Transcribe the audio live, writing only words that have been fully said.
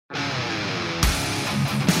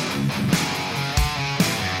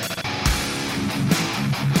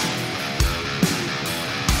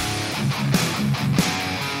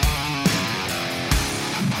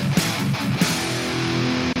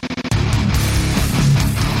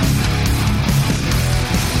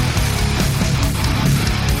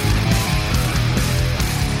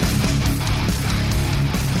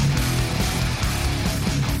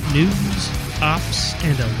ops,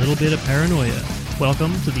 and a little bit of paranoia.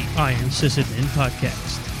 Welcome to the Iron Sysadmin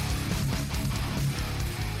Podcast.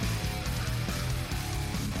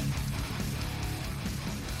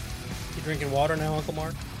 You drinking water now, Uncle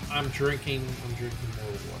Mark? I'm drinking more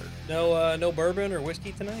water. No bourbon or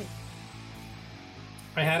whiskey tonight?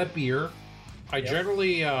 I had a beer. I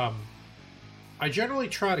generally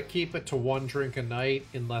try to keep it to one drink a night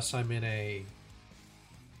unless I'm in a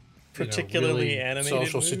particularly really animated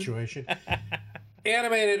social mood? situation.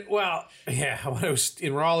 Animated, well, yeah, when I was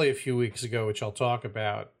in Raleigh a few weeks ago, which I'll talk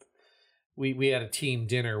about, we had a team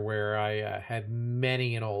dinner where I had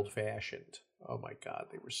many an old fashioned. Oh my God,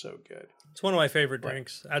 they were so good. It's one of my favorite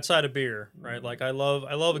drinks outside of beer, right? Like I love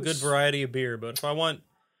a good variety of beer, but if I want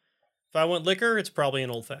liquor, it's probably an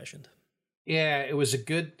old fashioned. Yeah, they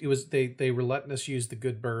were letting us use the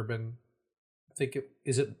good bourbon. I think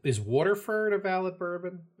is Waterford a valid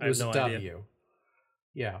bourbon? It was I have no idea.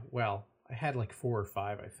 Yeah, well, I had like 4 or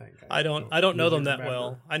 5, I think. I don't know them that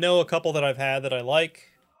well. I know a couple that I've had that I like.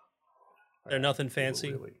 They're nothing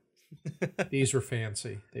fancy. These were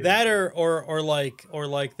fancy. That or like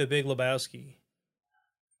the Big Lebowski.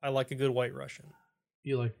 I like a good White Russian.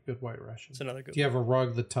 You like a good White Russian. It's another good. Do you have a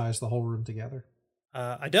rug that ties the whole room together?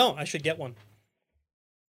 I don't. I should get one.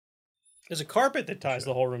 There's a carpet that ties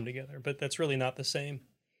the whole room together, but that's really not the same.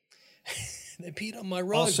 They peed on my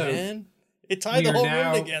rug, Also, man. It tied the whole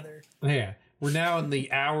room together. Yeah. We're now in the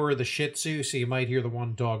hour of the Shih Tzu, so you might hear the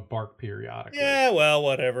one dog bark periodically. Yeah, well,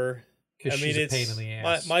 whatever. Because she's a pain in the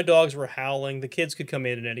ass. My dogs were howling. The kids could come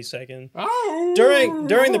in at any second. Oh!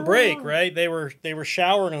 During the break, right? They were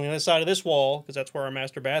showering on the other side of this wall because that's where our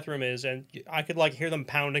master bathroom is, and I could hear them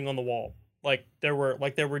pounding on the wall like there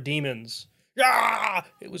were demons. Ah!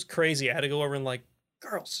 It was crazy. I had to go over and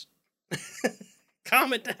girls,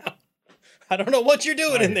 calm it down. I don't know what you're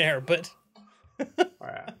doing in there, but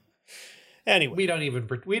anyway, we don't even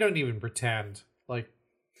pretend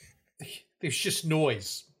there's just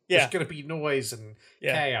noise. Yeah. There's going to be noise and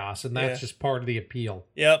chaos, and that's just part of the appeal.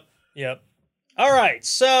 Yep. All right,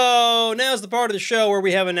 so now's the part of the show where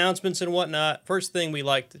we have announcements and whatnot. First thing we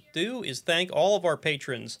like to do is thank all of our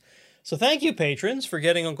patrons. So thank you, patrons, for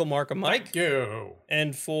getting Uncle Mark a mic. Thank you.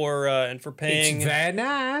 And for paying. It's very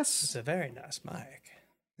nice. It's a very nice mic.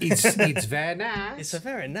 It's very nice. It's a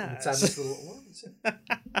very nice. It's on this little one.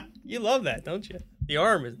 You love that, don't you? The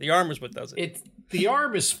arm is what does it. The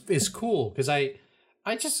arm is cool because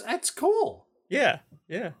it's cool. Yeah.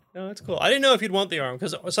 No, it's cool. I didn't know if you'd want the arm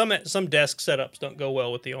because some desk setups don't go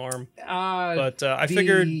well with the arm. But I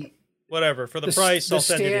figured whatever for the price, I'll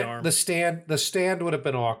send you the arm. The stand would have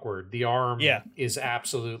been awkward. The arm is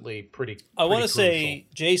absolutely pretty. I want to say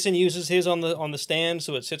Jason uses his on the stand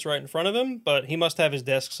so it sits right in front of him, but he must have his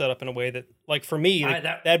desk set up in a way that, for me,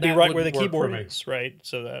 that'd be right where the keyboard is, right?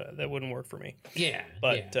 So that wouldn't work for me. Yeah.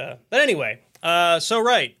 But anyway, so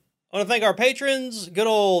right. I want to thank our patrons, good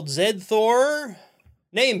old Zed Thor,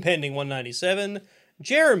 name pending 197,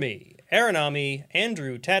 Jeremy, Aranami,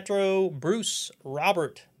 Andrew, Tatro, Bruce,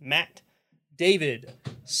 Robert, Matt, David,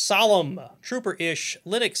 Solemn, Trooper-ish,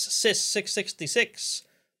 Linux, Sys 666,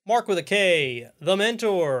 Mark with a K, The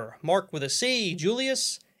Mentor, Mark with a C,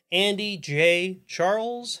 Julius, Andy, J,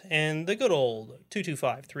 Charles, and the good old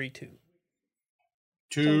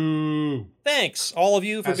 22532. Thanks, all of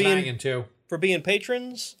you, for being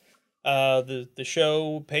patrons. The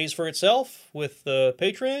show pays for itself with the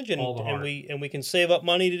patronage, and we can save up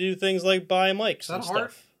money to do things like buy mics and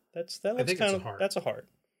stuff. That's a heart.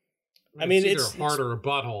 I mean, it's either a heart or a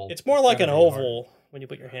butthole. It's more like an oval when you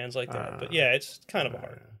put your hands like that. But yeah, it's kind of a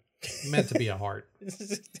heart. Meant to be a heart.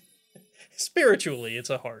 Spiritually, it's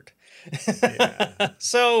a heart. Yeah.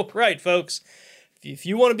 So, right, folks. If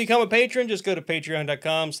you want to become a patron, just go to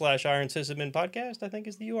patreon.com/Iron Sysadmin Podcast, I think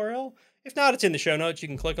is the URL. If not, it's in the show notes. You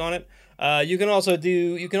can click on it. You can also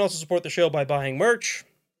support the show by buying merch.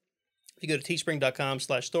 If you go to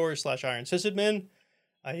teespring.com/store/Iron Sysadmin,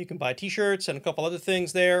 you can buy t-shirts and a couple other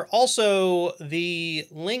things there. Also, the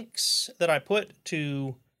links that I put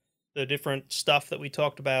to the different stuff that we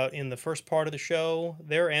talked about in the first part of the show,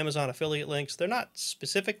 they're Amazon affiliate links. They're not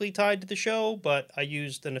specifically tied to the show, but I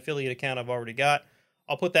used an affiliate account I've already got.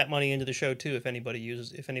 I'll put that money into the show too if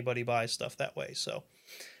anybody buys stuff that way. So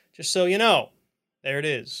just so you know, there it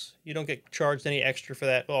is. You don't get charged any extra for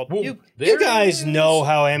that. Well, you guys know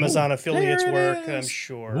how Amazon affiliates work, I'm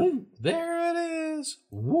sure. There it is.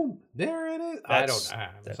 There it is. I don't know.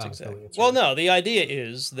 That's exactly. Well, no, the idea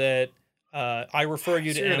is that I refer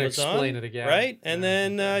you to Amazon, explain it again. right? And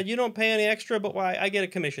then you don't pay any extra, but I get a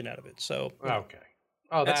commission out of it. So okay.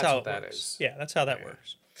 Oh, that's how that is. Yeah, that's how that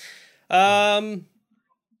works.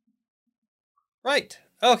 Right.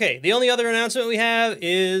 Okay, the only other announcement we have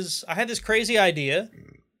is I had this crazy idea.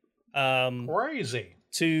 Crazy.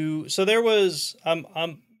 So there was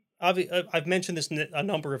I've mentioned this a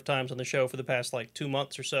number of times on the show for the past like 2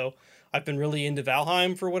 months or so. I've been really into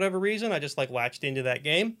Valheim for whatever reason. I just like latched into that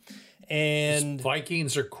game, and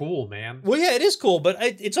Vikings are cool, man. well, yeah, it is cool, but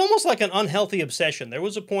it's almost like an unhealthy obsession. There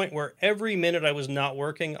was a point where every minute I was not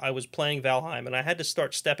working, I was playing Valheim, and I had to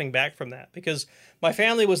start stepping back from that because my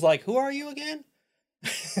family was like, "Who are you again?"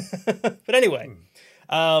 But anyway,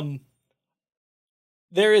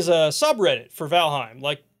 there is a subreddit for Valheim,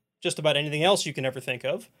 like just about anything else you can ever think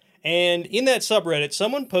of. And in that subreddit,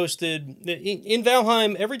 someone posted, in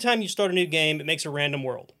Valheim, every time you start a new game, it makes a random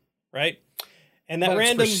world, right? And that But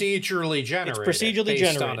random... it's procedurally generated.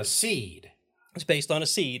 Based on a seed. It's based on a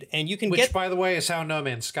seed. And you can Which, by the way, is how No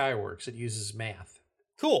Man's Sky works. It uses math.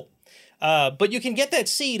 Cool. But you can get that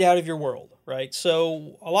seed out of your world, right?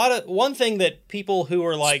 So one thing that people who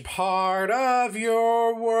are like... It's part of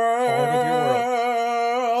your world. Part of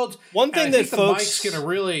your world. One thing that the mic's going to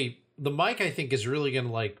really... The mic, I think, is really going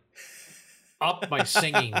to, like, up my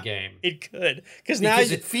singing game. It could.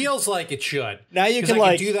 Because it feels like it should. Now you can,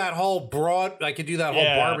 I could do that whole Barbara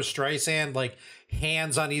Streisand, like,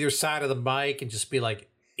 hands on either side of the mic and just be, like,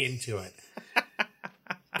 into it.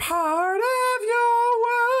 Part of your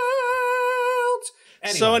world.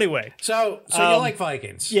 Anyway. So you like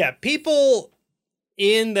Vikings. Yeah, people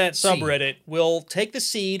in that subreddit will take the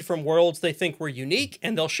seed from worlds they think were unique,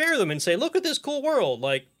 and they'll share them and say, look at this cool world.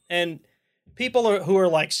 Like, and people who are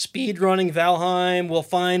like speed running Valheim will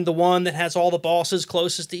find the one that has all the bosses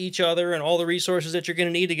closest to each other and all the resources that you're going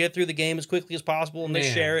to need to get through the game as quickly as possible, and they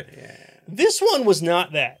share it. Yeah. This one was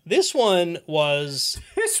not that. This one was...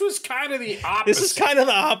 This was kind of the opposite. This is kind of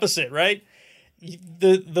the opposite, right?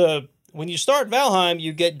 When you start Valheim,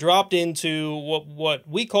 you get dropped into what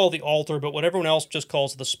we call the altar, but what everyone else just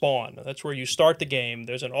calls the spawn. That's where you start the game.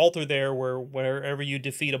 There's an altar there where wherever you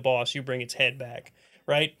defeat a boss, you bring its head back,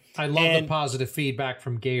 right? I love the positive feedback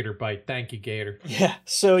from Gator Bite. Thank you, Gator. Yeah,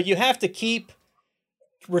 so you have to keep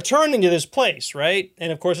returning to this place, right?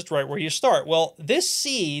 And of course, it's right where you start. Well, this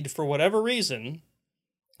seed, for whatever reason,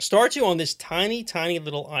 starts you on this tiny, tiny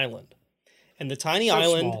little island. And the tiny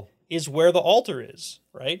island is where the altar is,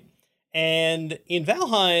 right? And in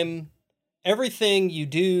Valheim, everything you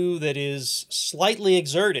do that is slightly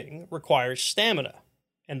exerting requires stamina.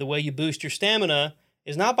 And the way you boost your stamina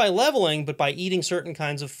is not by leveling, but by eating certain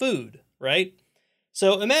kinds of food, right?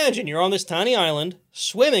 So imagine you're on this tiny island.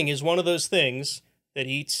 Swimming is one of those things that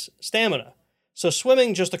eats stamina. So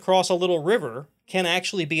swimming just across a little river can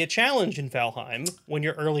actually be a challenge in Valheim when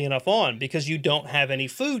you're early enough on because you don't have any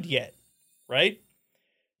food yet, right?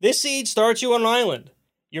 This seed starts you on an island.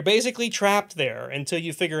 You're basically trapped there until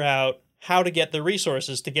you figure out how to get the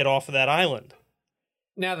resources to get off of that island.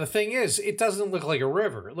 Now, the thing is, it doesn't look like a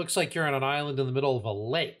river. It looks like you're on an island in the middle of a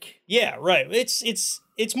lake. Yeah, right.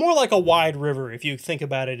 It's more like a wide river if you think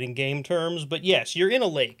about it in game terms. But yes, you're in a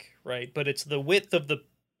lake, right? But it's the width of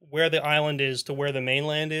where the island is to where the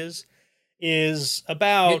mainland is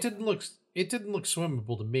about... It didn't look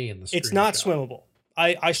swimmable to me in the screenshot. It's not swimmable.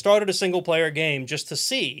 I started a single player game just to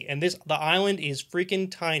see, and the island is freaking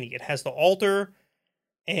tiny. It has the altar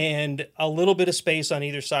and a little bit of space on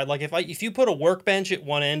either side. Like if you put a workbench at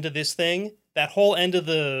one end of this thing, that whole end of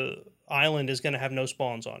the island is going to have no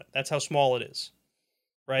spawns on it. That's how small it is.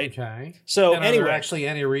 Right? Okay. So and are there actually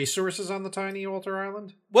any resources on the tiny altar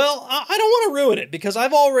island? Well, I don't want to ruin it because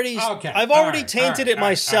I've already tainted it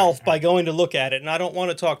myself by going to look at it, and I don't want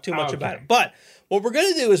to talk too much about it. But what we're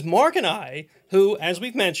going to do is Mark and I, who, as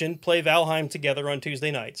we've mentioned, play Valheim together on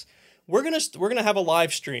Tuesday nights, we're gonna have a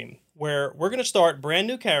live stream where we're gonna start brand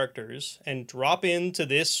new characters and drop into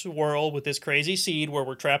this world with this crazy seed where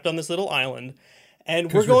we're trapped on this little island,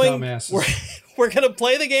 and we're gonna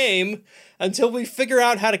play the game until we figure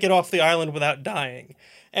out how to get off the island without dying.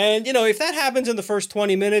 And if that happens in the first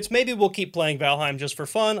 20 minutes, maybe we'll keep playing Valheim just for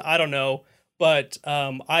fun. I don't know, but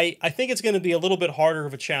I think it's going to be a little bit harder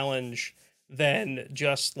of a challenge than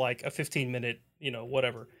just like a 15-minute,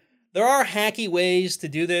 whatever. There are hacky ways to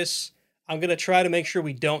do this. I'm going to try to make sure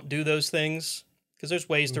we don't do those things because there's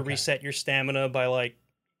ways to reset your stamina by like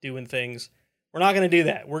doing things. We're not going to do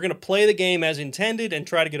that. We're going to play the game as intended and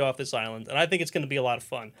try to get off this island. And I think it's going to be a lot of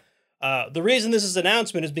fun. The reason this is an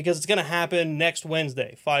announcement is because it's going to happen next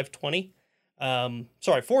Wednesday, 5/20.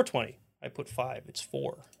 4/20. I put 5. It's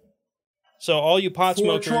 4. So all you pot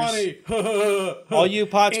smokers, all you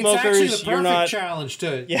pot smokers, you're not. Challenge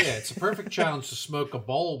to it's a perfect challenge to smoke a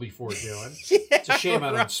bowl before doing. It's a shame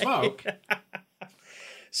I don't smoke.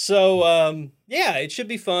 So yeah, it should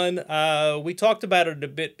be fun. We talked about it a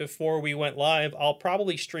bit before we went live. I'll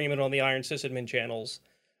probably stream it on the Iron Sysadmin channels,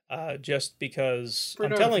 just because For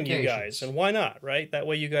I'm telling you notifications. guys, and why not, right? That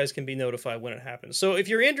way you guys can be notified when it happens. So if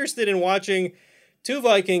you're interested in watching two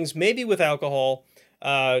Vikings, maybe with alcohol,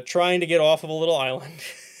 trying to get off of a little island,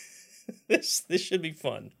 this should be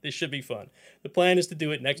fun. This should be fun. The plan is to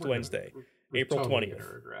do it next Wednesday, April totally 20th.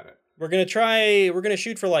 gonna regret it. We're gonna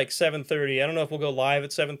shoot for like 7:30. I don't know if we'll go live at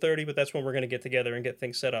 7:30, but that's when we're gonna get together and get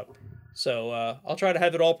things set up. So I'll try to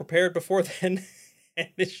have it all prepared before then, and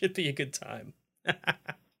it should be a good time.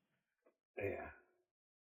 Yeah.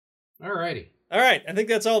 Alrighty. All right, I think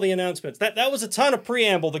that's all the announcements. That was a ton of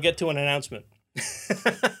preamble to get to an announcement.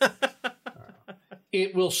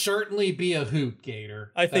 It will certainly be a hoot,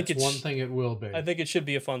 Gator. I think That's it's one thing it will be. I think it should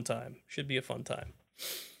be a fun time. Should be a fun time.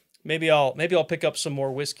 Maybe I'll pick up some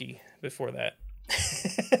more whiskey before that,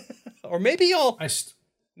 or maybe I'll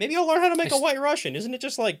learn how to make a White Russian. Isn't it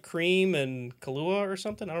just like cream and Kahlua or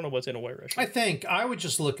something? I don't know what's in a White Russian. I think I would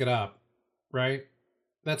just look it up, right?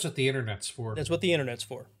 That's what the internet's for. That's what the internet's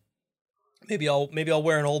for. Maybe I'll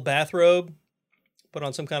wear an old bathrobe, put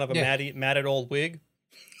on some kind of a matted old wig.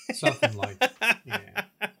 Something like that. Yeah.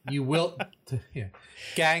 You will. Yeah.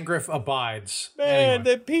 Gangriff abides. Man, Anyway.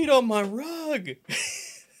 they peed on my rug.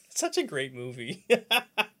 Such a great movie.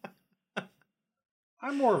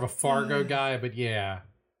 I'm more of a Fargo guy, but yeah,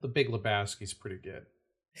 The Big Lebowski's pretty good.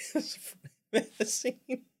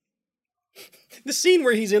 the scene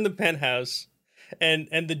where he's in the penthouse and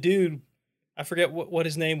the dude, I forget what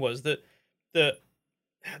his name was, the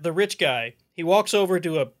rich guy, he walks over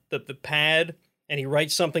to the pad and he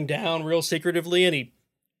writes something down real secretively, and he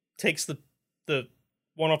takes the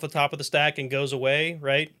one off the top of the stack and goes away,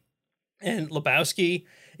 right? And Lebowski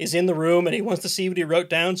is in the room and he wants to see what he wrote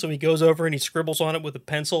down, so he goes over and he scribbles on it with a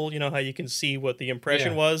pencil. You know how you can see what the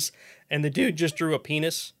impression was? And the dude just drew a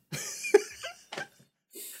penis.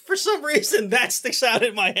 For some reason, that sticks out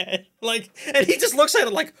in my head. Like, and he just looks at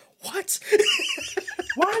it like, what?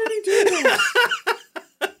 Why did he do that?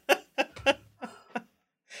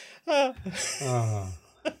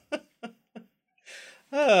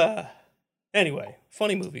 Anyway,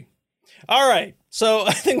 funny movie. All right, so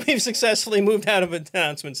I think we've successfully moved out of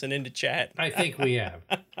announcements and into chat. I think we have.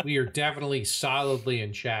 We are definitely solidly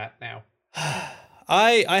in chat now.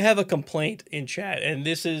 I have a complaint in chat, and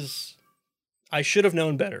this is, I should have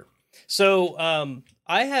known better. So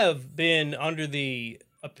I have been under the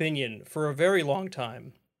opinion for a very long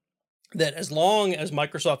time that as long as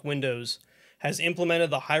Microsoft Windows has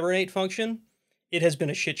implemented the Hibernate function, it has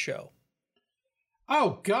been a shit show.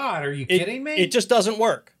 Oh God, are you kidding me? It just doesn't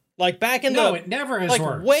work. Like back in it never has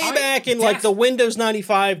worked. Way back in like the Windows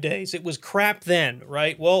 95 days, it was crap then,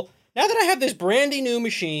 right? Well, now that I have this brandy new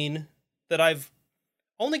machine that I've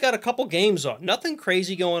only got a couple games on, nothing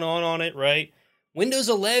crazy going on it, right? Windows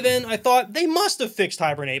 11, I thought they must have fixed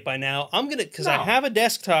Hibernate by now. Because I have a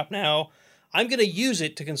desktop now, I'm gonna use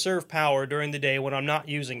it to conserve power during the day when I'm not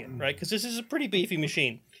using it, right? Because this is a pretty beefy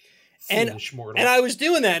machine. And I was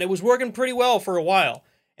doing that. It was working pretty well for a while.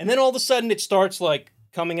 And then all of a sudden it starts like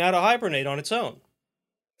coming out of Hibernate on its own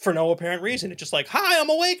for no apparent reason. It's just like, hi, I'm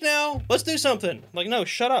awake now. Let's do something. I'm like, no,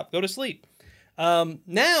 shut up. Go to sleep.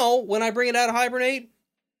 Now, when I bring it out of Hibernate,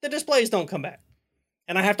 the displays don't come back.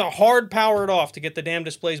 And I have to hard power it off to get the damn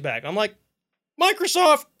displays back. I'm like,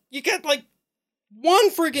 Microsoft, you got like one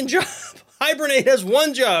freaking job. Hibernate has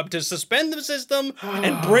one job, to suspend the system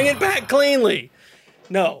and bring it back cleanly.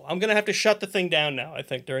 No, I'm going to have to shut the thing down now, I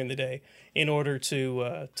think, during the day in order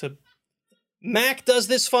to Mac does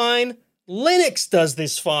this fine. Linux does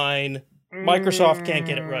this fine. Microsoft can't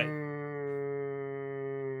get it right.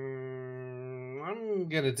 I'm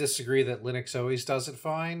going to disagree that Linux always does it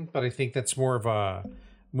fine, but I think that's more of a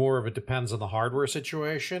depends on the hardware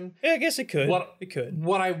situation. Yeah, I guess it could.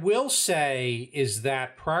 What I will say is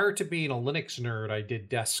that prior to being a Linux nerd, I did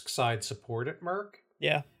desk side support at Merck.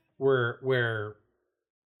 Yeah. Where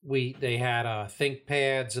they had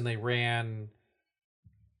ThinkPads and they ran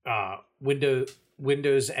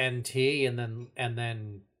Windows NT and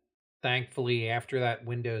then thankfully after that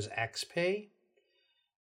Windows XP.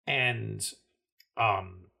 And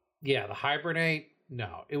the Hibernate,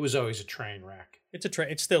 no, it was always a train wreck.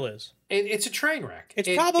 It still is. It's a train wreck. It's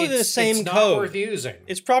probably the same it's code. Not worth using.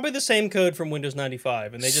 It's probably the same code from Windows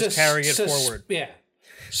 95, and they just carry it forward. Yeah,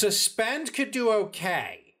 Suspend could do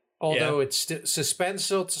okay, although it's Suspend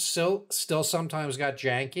still sometimes got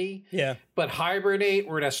janky. Yeah, but Hibernate,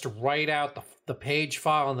 where it has to write out the page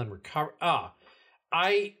file and then recover.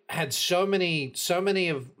 I had so many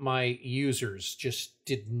of my users just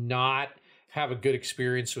did not have a good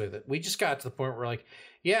experience with it. We just got to the point where like,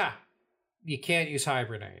 Yeah. You can't use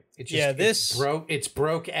Hibernate. It's just, Yeah, it's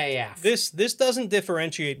broke AF. This doesn't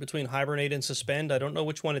differentiate between Hibernate and Suspend. I don't know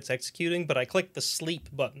which one it's executing, but I clicked the sleep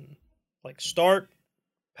button. Like start,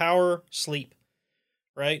 power, sleep.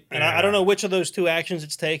 Right? And I don't know which of those two actions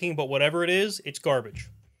it's taking, but whatever it is, it's garbage.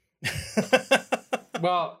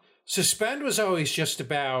 Well, Suspend was always just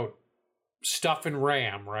about stuff in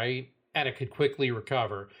RAM, right? And it could quickly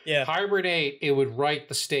recover. Yeah. Hibernate, it would write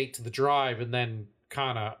the state to the drive and then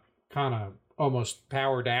kind of almost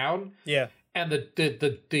power down. Yeah. And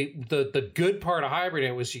the good part of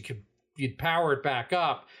Hibernate was you'd power it back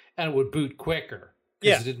up and it would boot quicker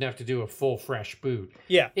because it didn't have to do a full fresh boot.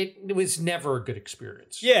 Yeah. It was never a good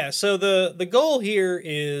experience. Yeah, so the goal here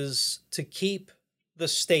is to keep the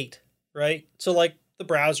state, right? So like the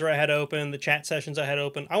browser I had open, the chat sessions I had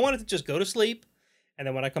open, I wanted to just go to sleep, and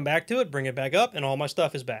then when I come back to it, bring it back up, and all my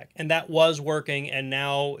stuff is back. And that was working, and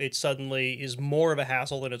now it suddenly is more of a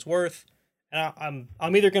hassle than it's worth. And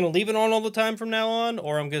I'm either going to leave it on all the time from now on,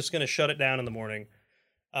 or I'm just going to shut it down in the morning,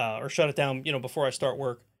 or shut it down, before I start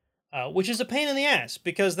work, which is a pain in the ass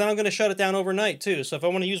because then I'm going to shut it down overnight too. So if I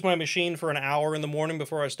want to use my machine for an hour in the morning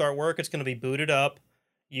before I start work, it's going to be booted up,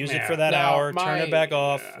 use it for that hour, turn it back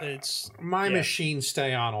off. My machines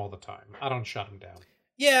stay on all the time. I don't shut them down.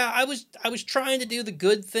 Yeah, I was trying to do the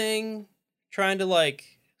good thing, trying to like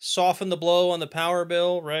soften the blow on the power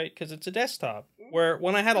bill, right? Because it's a desktop. Where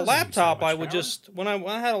when I had a laptop, I would when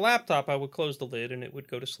I had a laptop, I would close the lid and it would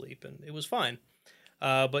go to sleep, and it was fine.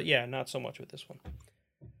 But yeah, not so much with this one.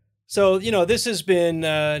 So this has been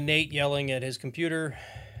Nate yelling at his computer.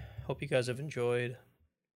 Hope you guys have enjoyed.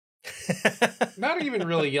 Not even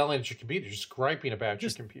really yelling at your computer, just griping about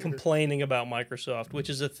just your computer. Complaining about Microsoft, which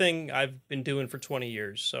is a thing I've been doing for 20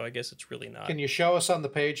 years, so I guess it's really not. Can you show us on the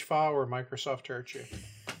page file where Microsoft hurt you?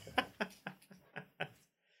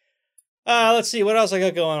 Let's see, what else I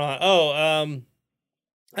got going on?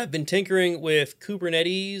 I've been tinkering with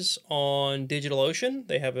Kubernetes on DigitalOcean.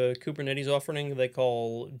 They have a Kubernetes offering they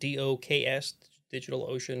call DOKS,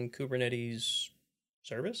 DigitalOcean Kubernetes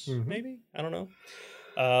Service, maybe? I don't know.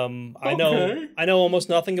 I know almost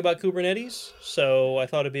nothing about Kubernetes, so I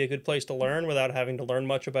thought it'd be a good place to learn without having to learn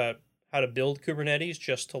much about how to build Kubernetes,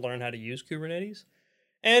 just to learn how to use Kubernetes.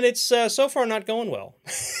 And it's so far not going well.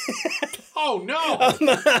 Oh no!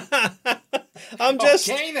 I'm just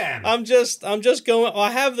okay then. I'm just going. Well,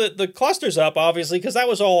 I have the clusters up obviously because that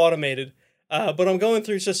was all automated. But I'm going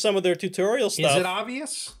through just some of their tutorial stuff. Is it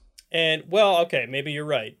obvious? And well, okay, maybe you're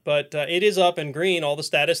right, but it is up and green. All the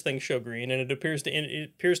status things show green, and it appears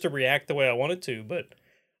to react the way I want it to. But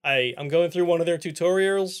I'm going through one of their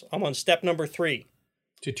tutorials. I'm on step number 3.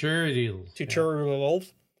 Tutorial.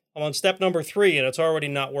 I'm on step number 3, and it's already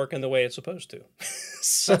not working the way it's supposed to.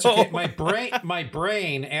 So... That's okay. My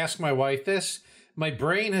brain. Ask my wife this. My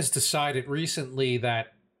brain has decided recently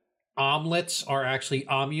that omelets are actually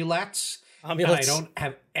omulets. And I don't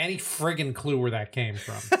have any friggin' clue where that came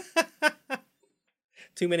from.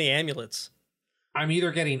 Too many amulets. I'm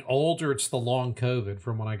either getting old or it's the long COVID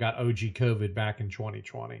from when I got OG COVID back in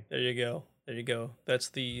 2020. There you go. That's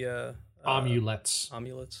the omulets.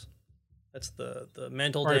 Omulets. That's the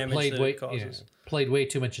mental damage that it causes. Yeah, played way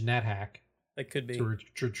too much NetHack. That could be. To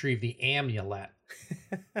retrieve the amulet.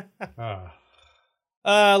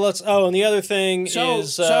 And the other thing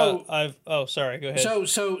is sorry, go ahead. So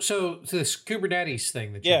this Kubernetes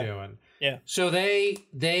thing that you're doing. Yeah. So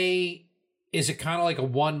they is it kind of like a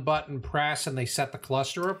one button press and they set the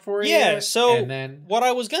cluster up for you? Yeah, so and then what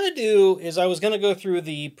I was going to do is I was going to go through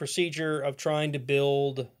the procedure of trying to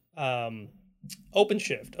build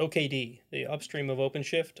OpenShift, OKD, the upstream of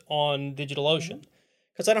OpenShift on DigitalOcean.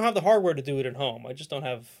 Because I don't have the hardware to do it at home. I just don't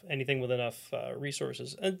have anything with enough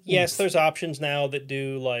resources. And yes, there's options now that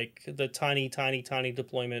do like the tiny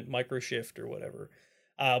deployment, Microshift or whatever.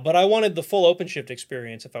 But I wanted the full OpenShift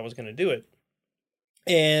experience if I was going to do it.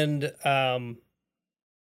 And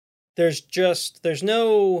there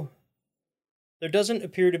doesn't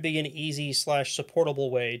appear to be an easy /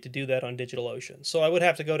 supportable way to do that on DigitalOcean. So I would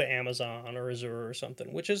have to go to Amazon or Azure or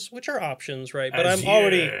something, which are options, right? But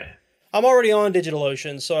I'm already on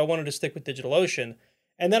DigitalOcean, so I wanted to stick with DigitalOcean.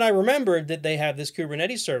 And then I remembered that they have this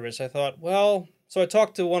Kubernetes service. I thought, so I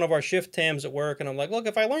talked to one of our shift TAMs at work, and I'm like, look,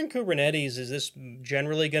 if I learn Kubernetes, is this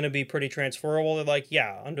generally going to be pretty transferable? They're like,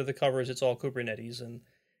 yeah, under the covers, it's all Kubernetes, and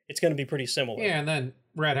it's going to be pretty similar. Yeah, and then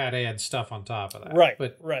Red Hat adds stuff on top of that. Right,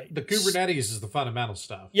 but right. The Kubernetes is the fundamental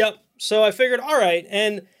stuff. Yep. So I figured, all right,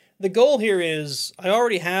 and the goal here is I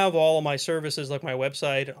already have all of my services, like my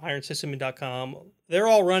website, ironsysadmin.com. They're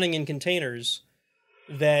all running in containers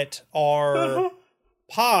that are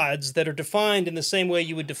pods that are defined in the same way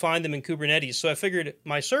you would define them in Kubernetes. So I figured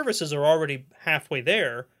my services are already halfway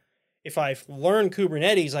there. If I learn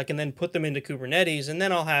Kubernetes, I can then put them into Kubernetes, and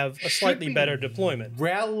then I'll have a slightly better deployment.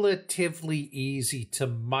 Relatively easy to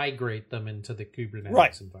migrate them into the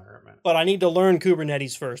Kubernetes environment. But I need to learn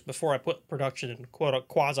Kubernetes first before I put production in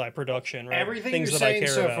quasi-production. Right? Everything Things you're that I saying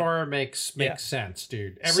care so about. far makes sense,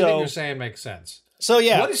 dude. Everything you're saying makes sense. So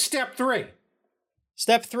yeah. What is step 3?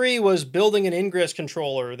 Step 3 was building an ingress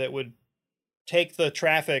controller that would take the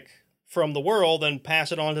traffic from the world and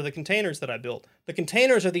pass it on to the containers that I built. The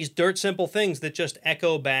containers are these dirt simple things that just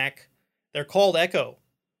echo back. They're called Echo.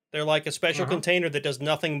 They're like a special container that does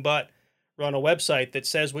nothing but run a website that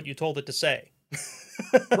says what you told it to say.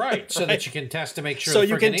 Right, so that you can test to make sure so the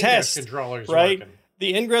you can ingress test, controller is right? working.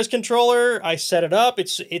 The ingress controller, I set it up. It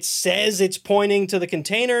says it's pointing to the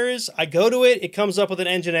containers. I go to it. It comes up with an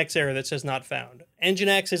Nginx error that says not found.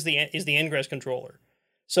 Nginx is the ingress controller.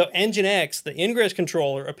 So Nginx, the ingress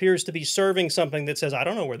controller, appears to be serving something that says, I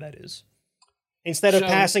don't know where that is, instead of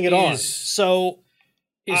passing it on. So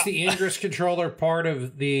is the ingress controller part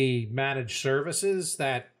of the managed services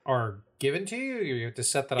that are given to you? You have to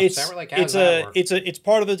set that up separately? Like, how does that work? It's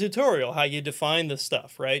part of the tutorial, how you define the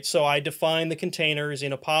stuff, right? So I define the containers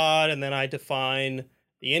in a pod, and then I define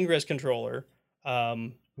the ingress controller.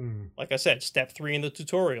 Like I said, step 3 in the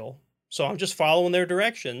tutorial. So I'm just following their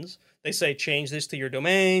directions. They say, change this to your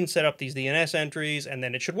domain, set up these DNS entries, and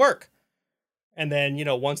then it should work. And then,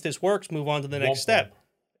 once this works, move on to the next step.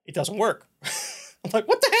 It doesn't work. I'm like,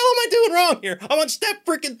 what the hell am I doing wrong here? I'm on step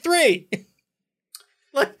freaking 3.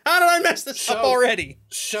 Like, how did I mess this up already?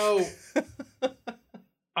 So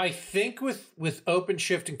I think with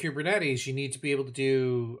OpenShift and Kubernetes, you need to be able to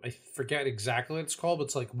do, I forget exactly what it's called, but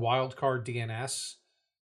it's like wildcard DNS.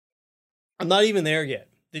 I'm not even there yet.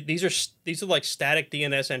 These are like static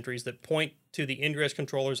DNS entries that point to the ingress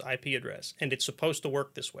controller's IP address, and it's supposed to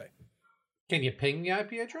work this way. Can you ping the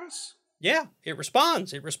IP address? Yeah, it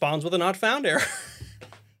responds. It responds with a not found error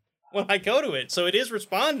when I go to it. So it is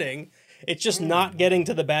responding. It's just not getting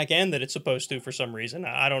to the back end that it's supposed to for some reason.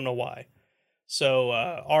 I don't know why. So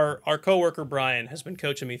our coworker Brian has been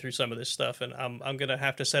coaching me through some of this stuff, and I'm gonna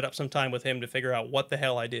have to set up some time with him to figure out what the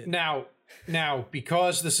hell I did. Now,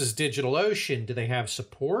 because this is DigitalOcean, do they have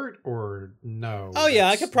support or no? Oh yeah,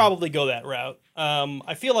 I could probably go that route.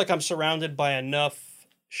 I feel like I'm surrounded by enough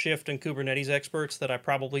Shift and Kubernetes experts that I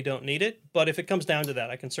probably don't need it. But if it comes down to that,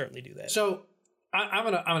 I can certainly do that. So I'm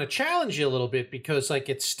gonna challenge you a little bit, because like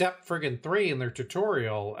it's step friggin' 3 in their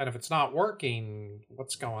tutorial, and if it's not working,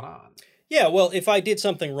 what's going on? Yeah, well, if I did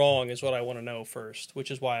something wrong is what I want to know first,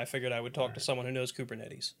 which is why I figured I would talk to someone who knows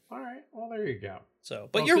Kubernetes. All right, well, there you go. So,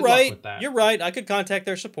 but Well, you're good luck right. with that. You're right. I could contact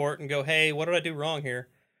their support and go, "Hey, what did I do wrong here?"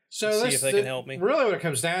 So See if they can help me. Really, what it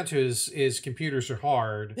comes down to is computers are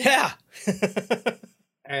hard, Yeah.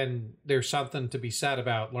 and there's something to be said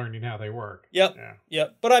about learning how they work. Yep. Yeah.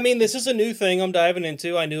 Yep. But I mean, this is a new thing I'm diving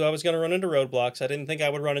into. I knew I was going to run into roadblocks. I didn't think I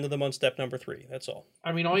would run into them on step number 3. That's all.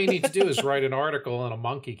 I mean, all you need to do is write an article, and a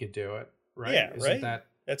monkey could do it, right? Yeah, Isn't right.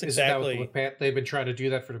 That's isn't that exactly. what they've been trying to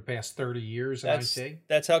do that for the past 30 years in IT.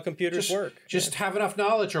 That's how computers work. Just have enough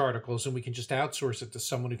knowledge articles, and we can just outsource it to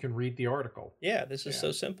someone who can read the article. Yeah, this is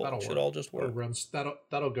so simple. It should all just work.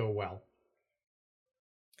 That'll go well.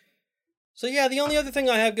 So yeah, the only other thing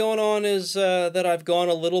I have going on is that I've gone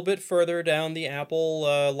a little bit further down the Apple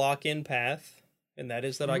lock-in path, and that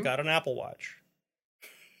is that I got an Apple Watch.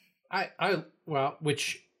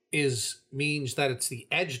 Which means that it's the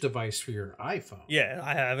edge device for your iPhone. Yeah,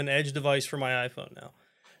 I have an edge device for my iPhone now.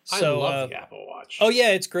 I So, love the Apple Watch. Oh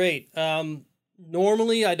yeah, it's great.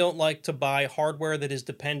 Normally, I don't like to buy hardware that is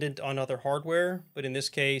dependent on other hardware, but in this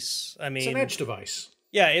case, I mean, it's an edge device.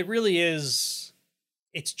 Yeah, it really is.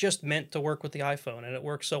 It's just meant to work with the iPhone, and it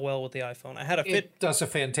works so well with the iPhone. It does a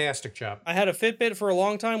fantastic job. I had a Fitbit for a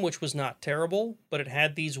long time, which was not terrible, but it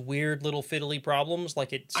had these weird little fiddly problems,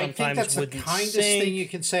 like it sometimes I think that's the wouldn't kindest sync. thing you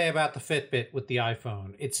can say about the Fitbit with the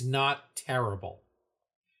iPhone. It's not terrible.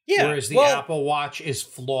 Yeah, Whereas the Apple Watch is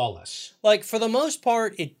flawless. Like, for the most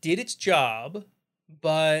part, it did its job,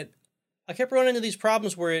 but I kept running into these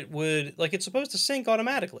problems where it would, like, it's supposed to sync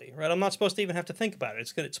automatically, right? I'm not supposed to even have to think about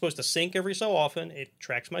it. It's supposed to sync every so often. It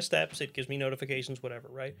tracks my steps. It gives me notifications, whatever,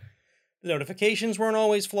 right? The notifications weren't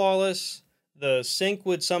always flawless. The sync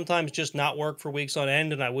would sometimes just not work for weeks on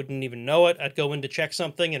end, and I wouldn't even know it. I'd go in to check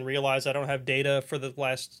something and realize I don't have data for the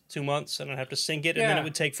last 2 months, and I'd have to sync it, and then it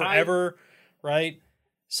would take forever, right?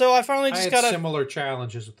 So I finally just got similar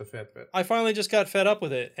challenges with the Fitbit. I finally just got fed up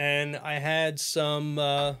with it, and I had some...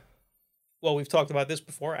 well, we've talked about this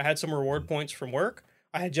before. I had some reward points from work.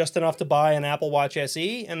 I had just enough to buy an Apple Watch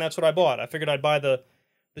SE, and that's what I bought. I figured I'd buy the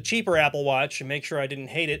the cheaper Apple Watch and make sure I didn't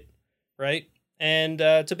hate it, right? And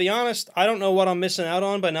to be honest, I don't know what I'm missing out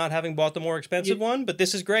on by not having bought the more expensive one, but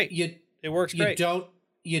this is great. It works great.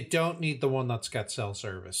 You don't need the one that's got cell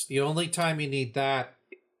service. The only time you need that,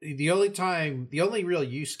 the only real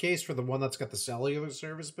use case for the one that's got the cellular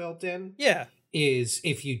service built in, is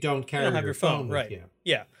if you don't carry your phone with right? you.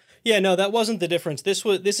 Yeah. No, that wasn't the difference. This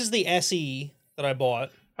is the SE that I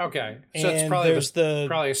bought. Okay, so it's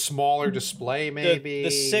probably a smaller display, maybe the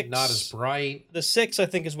 6, not as bright. The 6, I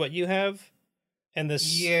think, is what you have, and the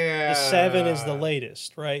 7 is the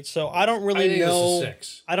latest, right? So I don't really know.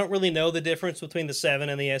 I don't really know the difference between the 7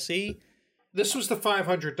 and the SE. This was the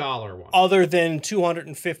 $500 one, other than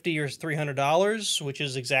 $250 or $300, which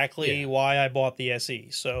is exactly why I bought the SE.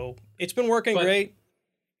 So it's been working great.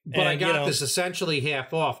 But I got this essentially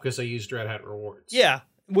half off because I used Red Hat Rewards. Yeah.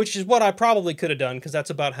 Which is what I probably could have done because that's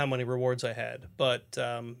about how many rewards I had. But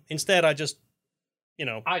instead, I just,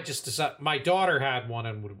 I just decided my daughter had one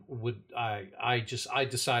and I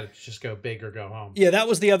decided to just go big or go home. Yeah, that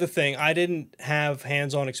was the other thing. I didn't have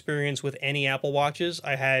hands-on experience with any Apple Watches.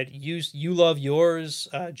 I had you love yours,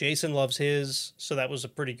 Jason loves his, so that was a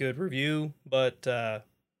pretty good review. But I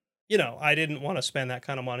didn't want to spend that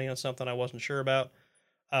kind of money on something I wasn't sure about.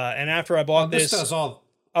 And after I bought this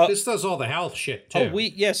does all the health shit too.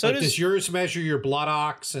 So does yours measure your blood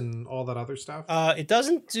ox and all that other stuff? It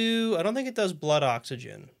doesn't do. I don't think it does blood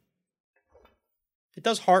oxygen. It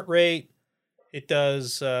does heart rate. It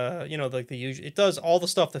does, like the usual. It does all the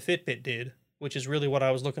stuff the Fitbit did, which is really what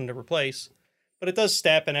I was looking to replace. But it does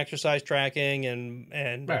step and exercise tracking,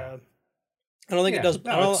 and I don't think it does.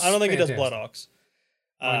 I don't think it does blood ox.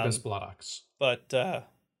 Mine does blood ox. But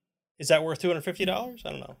is that worth $250? I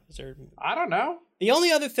don't know. Is there? I don't know. The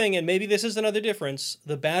only other thing, and maybe this is another difference,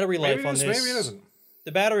 the battery life on this. Maybe it isn't.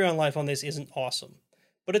 The battery life on this isn't awesome,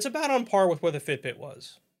 but it's about on par with where the Fitbit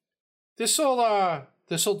was. This'll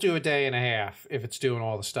do a day and a half if it's doing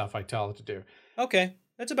all the stuff I tell it to do. Okay,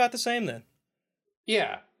 that's about the same then.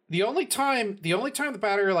 Yeah. The only time the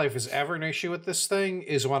battery life is ever an issue with this thing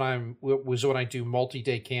is when I do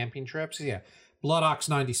multi-day camping trips. Yeah. Blood ox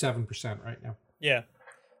 97% right now. Yeah.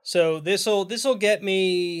 So this'll get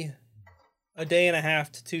me a day and a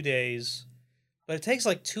half to 2 days, but it takes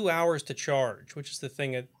like 2 hours to charge, which is the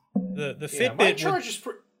thing. The Fitbit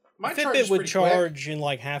Fitbit would charge in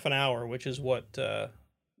like half an hour, which is what I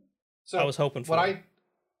was hoping for.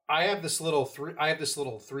 I have this little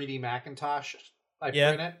 3D Macintosh I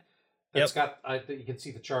print it. That's got you can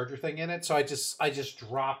see the charger thing in it. So I just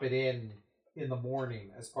drop it in the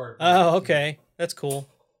morning as part of. Oh, okay, that's cool.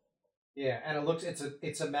 Yeah, and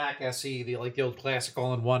it's a Mac SE, the old classic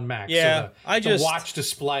all-in-one Mac. Yeah, so the watch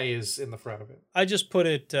display is in the front of it. I just put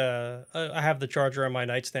it. I have the charger on my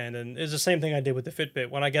nightstand, and it's the same thing I did with the Fitbit.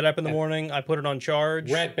 When I get up in the morning, I put it on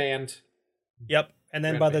charge. Red band. Yep, and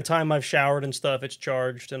then by the time I've showered and stuff, it's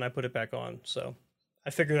charged, and I put it back on. So I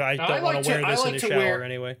figured I don't want to wear this in the shower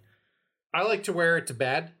anyway. I like to wear it to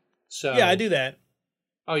bed. So yeah, I do that.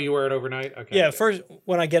 Oh, you wear it overnight? Okay. Yeah, first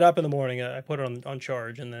when I get up in the morning, I put it on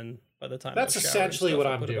charge, and then by the time that's essentially what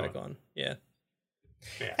I'm doing. It back on. Yeah.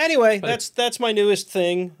 Anyway, that's my newest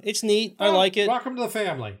thing. It's neat. I like it. Welcome to the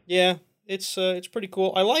family. Yeah, it's pretty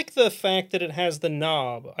cool. I like the fact that it has the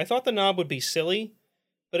knob. I thought the knob would be silly,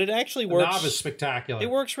 but it actually works. The knob is spectacular. It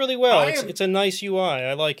works really well. It's a nice UI.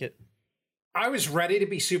 I like it. I was ready to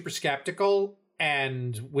be super skeptical,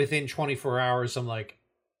 and within 24 hours, I'm like,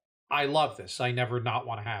 I love this. I never not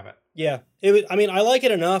want to have it. Yeah, I like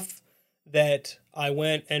it enough that I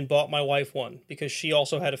went and bought my wife one because she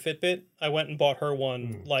also had a Fitbit. I went and bought her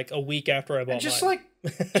one like a week after I bought mine.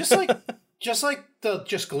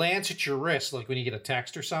 Just glance at your wrist, like when you get a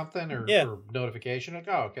text or something or notification. Like,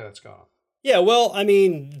 oh, okay, that's gone. Yeah, well, I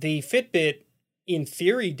mean, the Fitbit in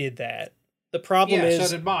theory did that. The problem is,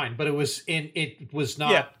 so did mine, but it was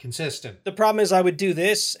not consistent. The problem is I would do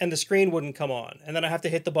this and the screen wouldn't come on, and then I have to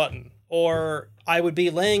hit the button, or I would be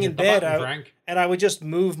laying in bed and I would just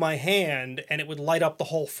move my hand and it would light up the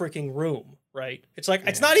whole freaking room. Right? It's like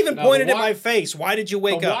it's not even pointed at my face. Why did you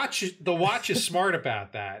wake up? The watch is smart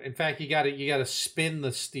about that. In fact, you got to spin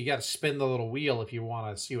the little wheel if you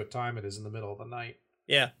want to see what time it is in the middle of the night.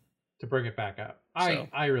 Yeah, to bring it back up.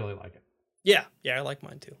 I really like it. Yeah, I like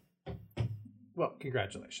mine too. Well,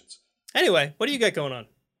 congratulations. Anyway, what do you got going on?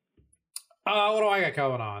 What do I got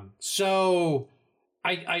going on? So,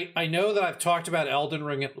 I know that I've talked about Elden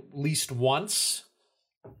Ring at least once.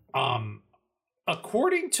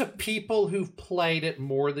 According to people who've played it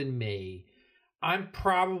more than me, I'm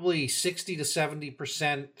probably 60 to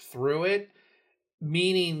 70% through it,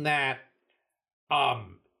 meaning that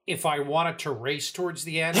if I wanted to race towards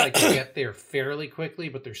the end, I could get there fairly quickly,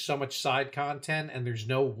 but there's so much side content and there's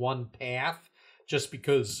no one path just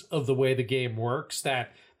because of the way the game works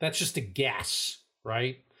that's just a guess,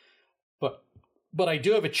 right? But I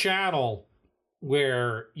do have a channel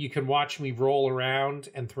where you can watch me roll around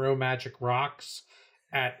and throw magic rocks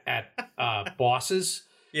at bosses.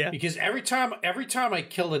 Yeah. Because every time I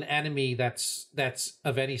kill an enemy that's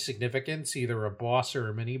of any significance, either a boss or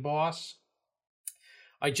a mini boss,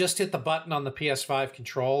 I just hit the button on the PS5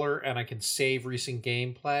 controller and I can save recent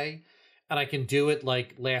gameplay. And I can do it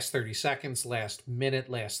like last 30 seconds, last minute,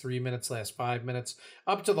 last 3 minutes, last 5 minutes,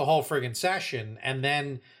 up to the whole friggin' session. And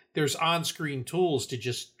then there's on-screen tools to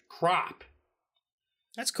just crop.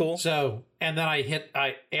 That's cool. So, and then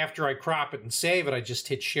after I crop it and save it, I just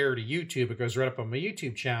hit share to YouTube. It goes right up on my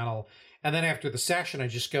YouTube channel. And then after the session, I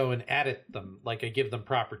just go and edit them. Like I give them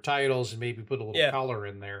proper titles and maybe put a little color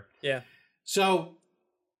in there. Yeah. So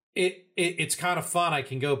it's kind of fun. I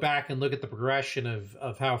can go back and look at the progression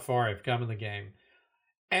of how far I've come in the game.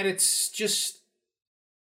 And it's just,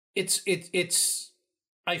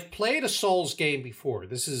 I've played a Souls game before.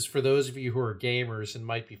 This is for those of you who are gamers and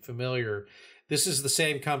might be familiar. This is the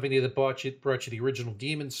same company that brought you the original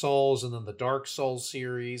Demon Souls and then the Dark Souls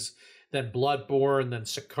series, then Bloodborne, then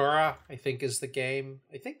Sakura, I think is the game.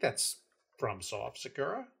 I think that's FromSoft,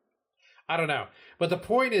 Sakura. I don't know. But the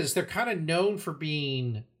point is they're kind of known for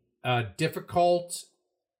being difficult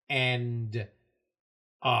and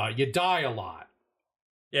you die a lot.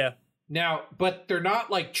 Yeah. Now, but they're not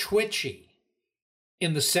like twitchy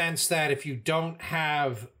in the sense that if you don't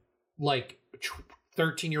have like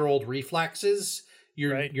 13-year-old reflexes,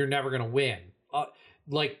 you're never going to win.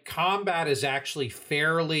 Like combat is actually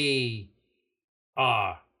fairly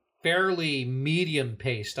medium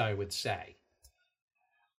paced, I would say.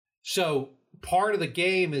 So part of the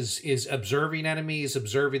game is observing enemies,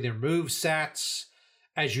 observing their move sets.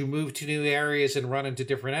 As you move to new areas and run into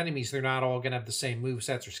different enemies, they're not all going to have the same move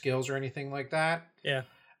sets or skills or anything like that. Yeah.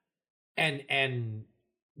 And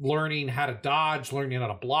learning how to dodge, learning how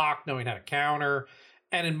to block, knowing how to counter.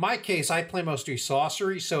 And in my case, I play mostly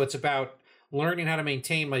sorcery, so it's about learning how to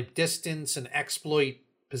maintain my distance and exploit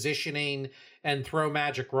positioning and throw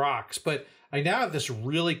magic rocks. But I now have this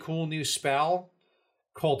really cool new spell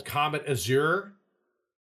called Comet Azure.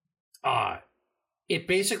 It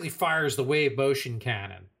basically fires the wave motion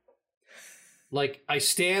cannon. Like I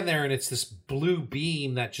stand there and it's this blue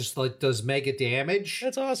beam that just like does mega damage.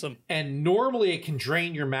 That's awesome. And normally it can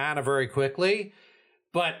drain your mana very quickly,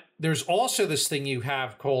 but there's also this thing you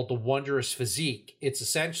have called the Wondrous Physique. It's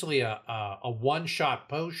essentially a one-shot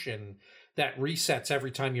potion that resets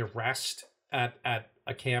every time you rest at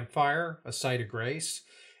a campfire, a site of grace,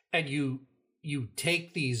 and you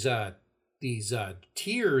take these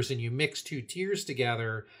tiers and you mix two tiers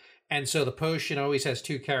together, and so the potion always has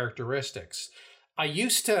two characteristics. I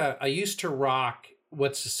used to rock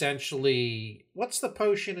what's the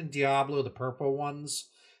potion in Diablo, the purple ones?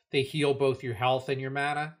 They heal both your health and your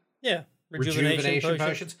mana. Yeah, rejuvenation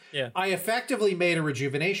potions. Yeah, I effectively made a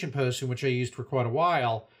rejuvenation potion, which I used for quite a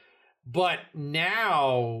while, but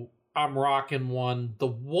now I'm rocking one. The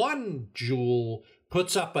one jewel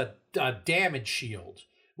puts up a damage shield,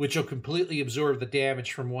 which will completely absorb the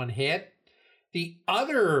damage from one hit. The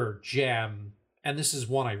other gem, and this is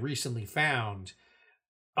one I recently found,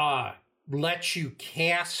 lets you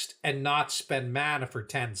cast and not spend mana for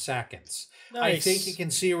 10 seconds. Nice. I think you can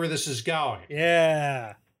see where this is going.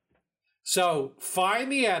 Yeah. So find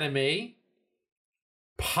the enemy,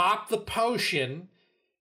 pop the potion,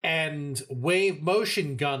 and wave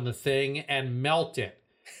motion gun the thing and melt it.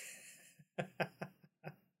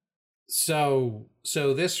 So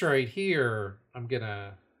this right here, I'm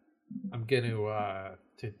gonna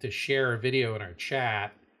to share a video in our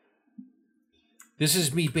chat. This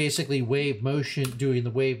is me basically doing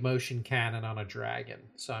the wave motion cannon on a dragon.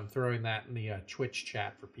 So I'm throwing that in the Twitch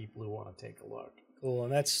chat for people who want to take a look. Cool,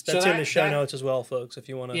 and that's in the show notes as well, folks. If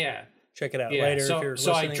you want to check it out later, if you're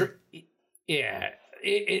listening.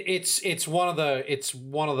 It's one of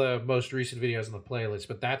the most recent videos on the playlist,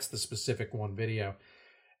 but that's the specific one video.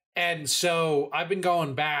 And so I've been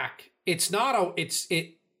going back. Here's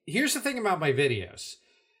the thing about my videos.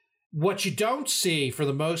 What you don't see for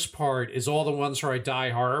the most part is all the ones where I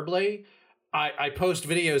die horribly. I post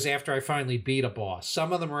videos after I finally beat a boss.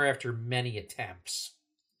 Some of them are after many attempts.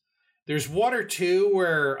 There's one or two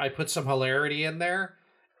where I put some hilarity in there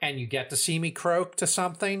and you get to see me croak to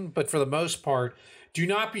something. But for the most part, do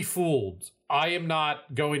not be fooled. I am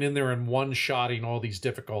not going in there and one-shotting all these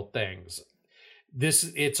difficult things.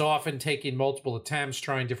 It's often taking multiple attempts,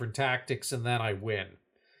 trying different tactics, and then I win.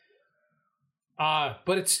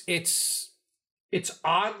 But it's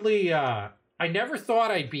oddly I never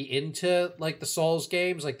thought I'd be into like the Souls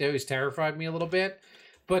games, like they always terrified me a little bit.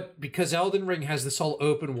 But because Elden Ring has this whole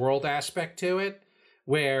open world aspect to it,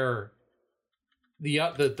 where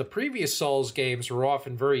the previous Souls games were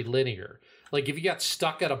often very linear. Like if you got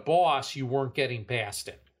stuck at a boss, you weren't getting past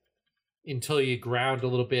it until you ground a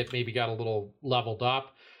little bit, maybe got a little leveled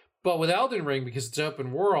up. But with Elden Ring, because it's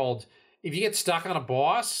open world, if you get stuck on a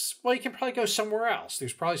boss, well, you can probably go somewhere else.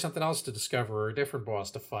 There's probably something else to discover or a different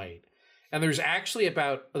boss to fight. And there's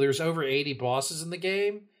over 80 bosses in the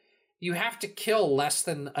game. You have to kill less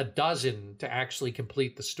than a dozen to actually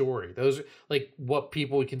complete the story. Those are like what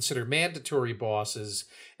people would consider mandatory bosses.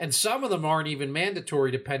 And some of them aren't even mandatory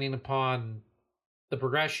depending upon the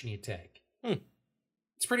progression you take.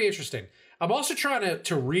 It's pretty interesting. I'm also trying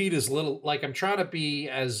to read as little, like I'm trying to be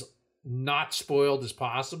as not spoiled as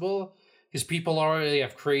possible because people already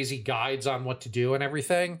have crazy guides on what to do and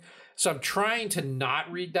everything. So I'm trying to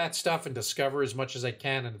not read that stuff and discover as much as I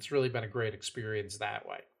can. And it's really been a great experience that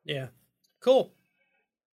way. Yeah. Cool.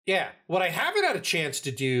 Yeah. What I haven't had a chance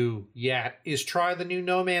to do yet is try the new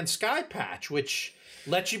No Man's Sky patch, which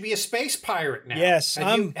lets you be a space pirate now. Yes.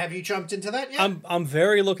 Have you jumped into that yet? I'm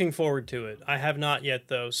very looking forward to it. I have not yet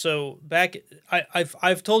though. So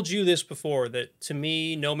I've told you this before that to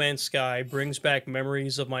me No Man's Sky brings back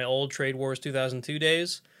memories of my old Trade Wars 2002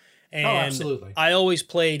 days. And absolutely. I always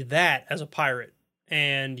played that as a pirate.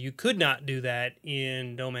 And you could not do that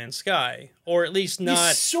in No Man's Sky, or at least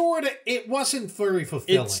not. It wasn't very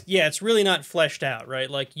fulfilling. It's really not fleshed out, right?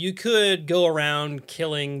 Like you could go around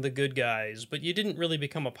killing the good guys, but you didn't really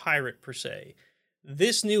become a pirate per se.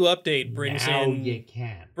 This new update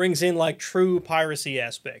brings in like true piracy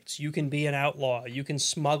aspects. You can be an outlaw. You can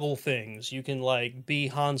smuggle things. You can like be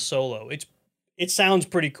Han Solo. It sounds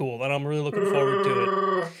pretty cool, and I'm really looking forward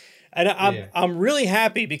to it. And I'm really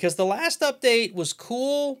happy because the last update was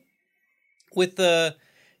cool with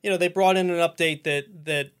they brought in an update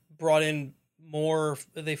that brought in more,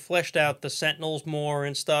 they fleshed out the Sentinels more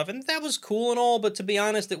and stuff, and that was cool and all, but to be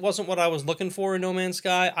honest, it wasn't what I was looking for in No Man's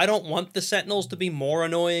Sky. I don't want the Sentinels to be more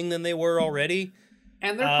annoying than they were already.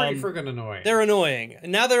 And they're pretty friggin' annoying. They're annoying.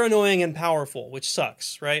 Now they're annoying and powerful, which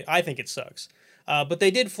sucks, right? I think it sucks. But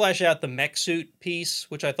they did flesh out the mech suit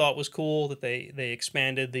piece, which I thought was cool, that they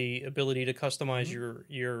expanded the ability to customize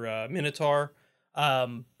your Minotaur.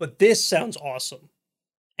 But this sounds awesome.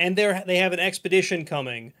 And they have an expedition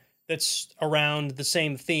coming that's around the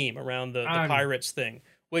same theme, around the pirates thing,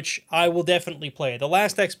 which I will definitely play. The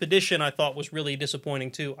last expedition I thought was really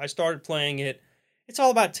disappointing too. I started playing it. It's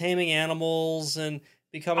all about taming animals and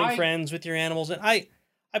becoming friends with your animals. And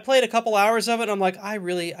I played a couple hours of it, and I'm like, I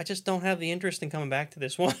just don't have the interest in coming back to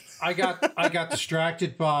this one. I got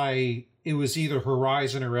distracted by, it was either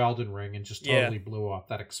Horizon or Elden Ring, and just totally blew off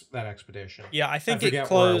that expedition. Yeah, I think it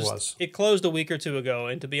closed. It closed a week or two ago,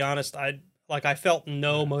 and to be honest, I felt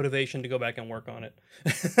no motivation to go back and work on it.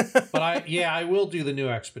 But I will do the new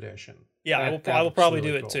expedition. Yeah, I will probably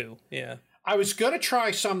do it too. Yeah, I was gonna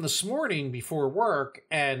try some this morning before work,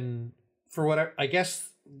 and for whatever, I guess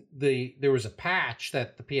there was a patch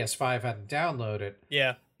that the PS5 hadn't downloaded.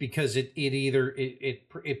 Yeah, because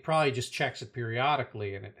it probably just checks it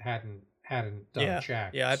periodically, and it hadn't done a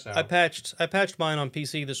check. Yeah, I patched mine on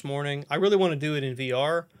PC this morning. I really want to do it in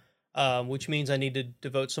VR, which means I need to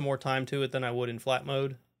devote some more time to it than I would in flat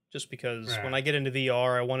mode. Just because when I get into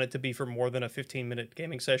VR, I want it to be for more than a 15-minute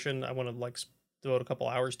gaming session. I want to devote a couple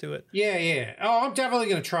hours to it. Yeah. Oh, I'm definitely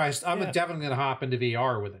going to try. Definitely going to hop into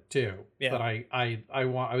VR with it too. Yeah. But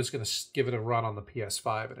I was going to give it a run on the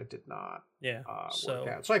PS5, and it did not. Yeah. Work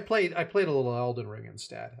out. So I played a little Elden Ring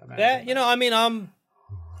instead.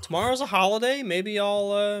 Tomorrow's a holiday. Maybe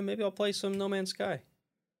I'll play some No Man's Sky.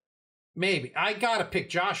 Maybe I got to pick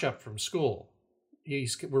Josh up from school.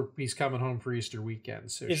 He's coming home for Easter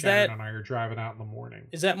weekend, so Sharon and I are driving out in the morning.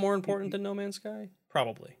 Is that more important than No Man's Sky?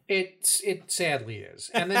 Probably. It sadly is.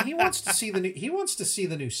 And then he wants to see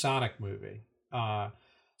the new Sonic movie.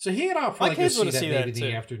 So he and I'll probably go see that maybe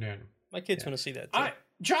in the afternoon. My kids want to see that too.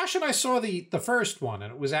 Josh and I saw the first one,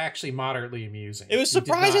 and it was actually moderately amusing. It was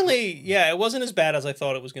surprisingly, it wasn't as bad as I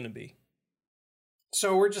thought it was going to be.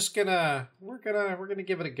 So we're gonna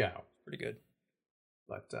give it a go. Pretty good.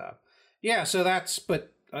 But so that's.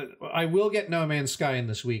 But I will get No Man's Sky in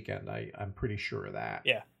this weekend. I'm pretty sure of that.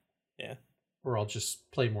 Yeah. Or I'll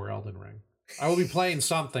just play more Elden Ring. I will be playing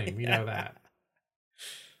something. You know that.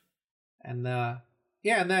 And and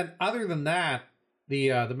then other than that,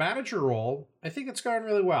 the manager role, I think it's going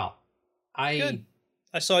really well. Good.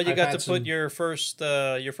 I saw you got to put your first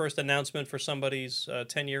announcement for somebody's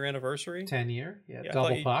 10-year anniversary. 10-year, yeah.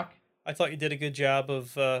 Double Puck. I thought you did a good job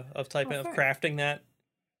of typing of thanks. crafting that.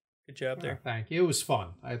 Good job there. Thank you. It was fun.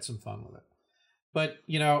 I had some fun with it. But,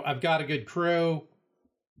 you know, I've got a good crew,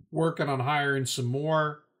 working on hiring some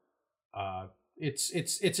more.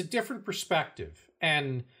 It's a different perspective.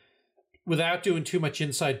 And without doing too much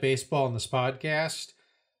inside baseball in this podcast,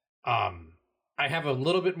 I have a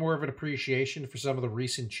little bit more of an appreciation for some of the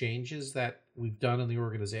recent changes that we've done in the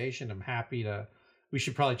organization. I'm happy we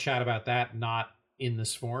should probably chat about that, not in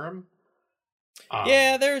this forum.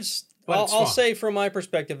 Yeah, I'll fun. say from my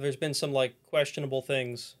perspective, there's been some like questionable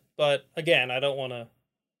things, but again, I don't want to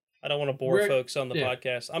bore folks on the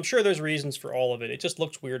podcast. I'm sure there's reasons for all of it. It just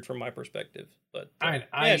looks weird from my perspective, but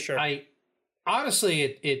yeah, sure.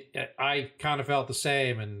 Honestly, I kind of felt the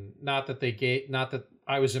same, and not that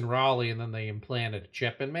I was in Raleigh and then they implanted a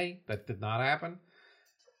chip in me. That did not happen.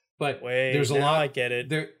 But there's a lot. I get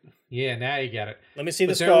it. Yeah, now you get it. Let me see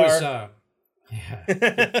the scar.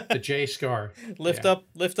 The J scar. Lift up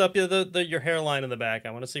your hairline in the back.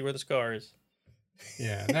 I want to see where the scar is.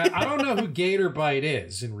 Yeah. Now I don't know who Gator Bite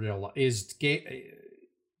is in real life.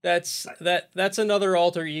 That's another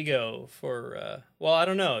alter ego for well, I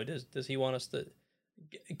don't know. Does he want us to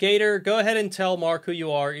Gator, go ahead and tell Mark who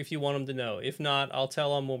you are if you want him to know. If not, I'll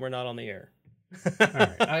tell him when we're not on the air. All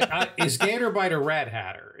right. Is Gator Bite a Red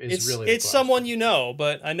Hatter? It's someone you know,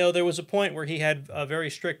 but I know there was a point where he had a very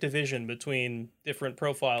strict division between different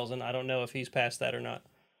profiles, and I don't know if he's past that or not.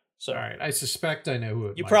 So, all right, I suspect I know who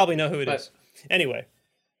it. You probably know who it is. Anyway,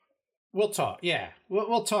 we'll talk. Yeah,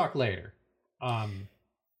 we'll talk later.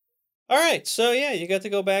 All right, so yeah, you got to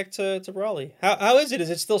go back to Raleigh. How is it? Is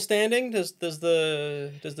it still standing? Does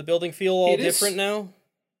the building feel all different now?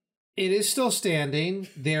 It is still standing.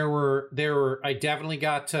 There were. I definitely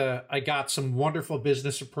got some wonderful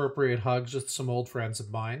business appropriate hugs with some old friends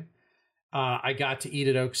of mine. I got to eat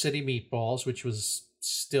at Oak City Meatballs, which was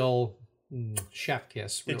still chef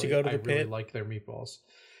kiss. Really. Did you go to the pit? I really like their meatballs.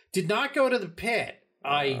 Did not go to the pit.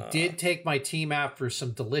 I did take my team out for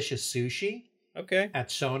some delicious sushi. Okay.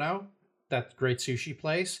 At Sono, that great sushi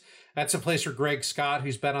place. That's a place where Greg Scott,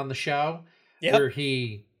 who's been on the show, where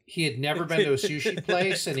he had never been to a sushi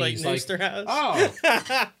place, and he's like, "Oh,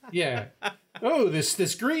 yeah, oh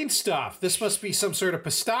this green stuff. This must be some sort of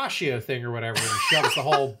pistachio thing or whatever." And he shoves the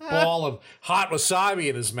whole ball of hot wasabi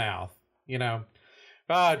in his mouth. You know,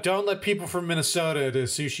 don't let people from Minnesota to a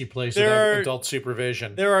sushi place without adult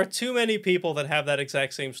supervision. There are too many people that have that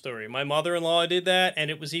exact same story. My mother-in-law did that, and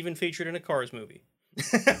it was even featured in a Cars movie.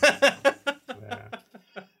 Yeah.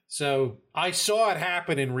 So I saw it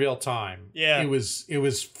happen in real time. Yeah. It was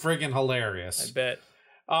friggin' hilarious. I bet.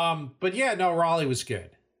 But yeah, no, Raleigh was good.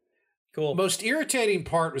 Cool. Most irritating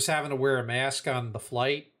part was having to wear a mask on the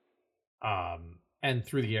flight, and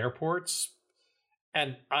through the airports.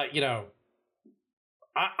 And you know,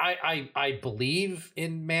 I believe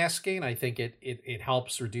in masking. I think it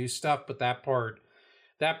helps reduce stuff, but that part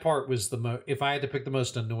was if I had to pick the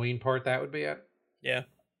most annoying part, that would be it. Yeah.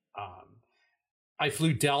 I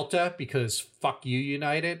flew Delta because fuck you,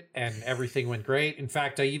 United, and everything went great. In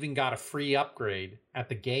fact, I even got a free upgrade at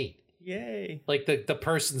the gate. Yay. Like the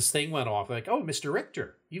person's thing went off. They're like, "Oh, Mr.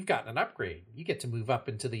 Richter, you've gotten an upgrade. You get to move up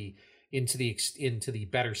into the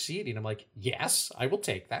better seating." I'm like, "Yes, I will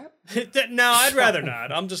take that." No, I'd rather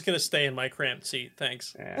not. I'm just going to stay in my cramped seat.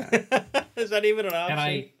 Thanks. Yeah. Is that even an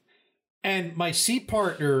option? And my seat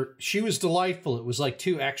partner, she was delightful. It was like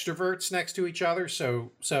two extroverts next to each other.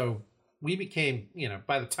 So we became, you know,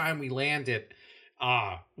 by the time we landed,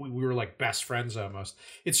 we were like best friends almost.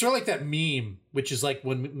 It's sort of like that meme, which is like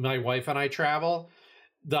when my wife and I travel,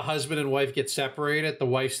 the husband and wife get separated. The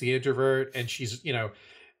wife's the introvert, and she's, you know,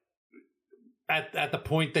 at the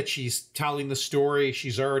point that she's telling the story,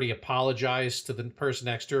 she's already apologized to the person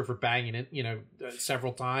next to her for banging it, you know,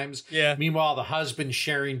 several times. Yeah. Meanwhile, the husband's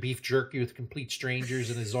sharing beef jerky with complete strangers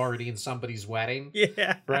and is already in somebody's wedding.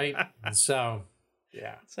 Yeah. Right? And so,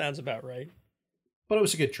 yeah. Sounds about right. But it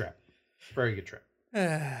was a good trip. Very good trip.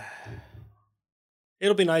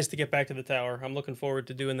 It'll be nice to get back to the tower. I'm looking forward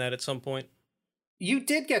to doing that at some point. You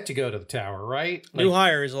did get to go to the tower, right? New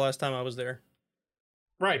hire is the last time I was there.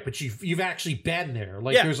 Right, but you've actually been there.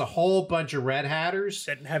 Like, there's a whole bunch of Red Hatters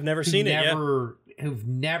that have never seen it yet. Who've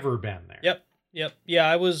never been there. Yep. Yeah,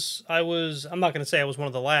 I was. I'm not going to say I was one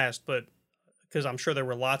of the last, but because I'm sure there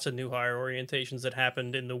were lots of new hire orientations that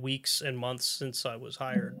happened in the weeks and months since I was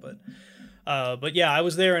hired. But yeah, I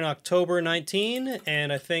was there in October 19,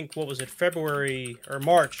 and I think February or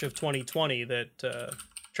March of 2020 that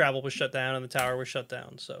travel was shut down and the tower was shut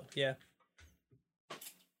down. So yeah.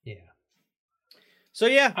 Yeah. So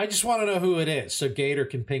yeah, I just want to know who it is, so Gator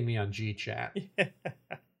can ping me on GChat.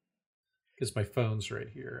 Because because my phone's right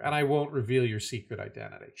here, and I won't reveal your secret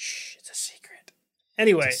identity. Shh, it's a secret.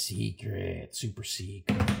 Anyway, It's a secret, super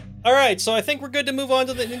secret. all right. So I think we're good to move on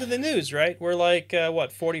to into the news, right? We're like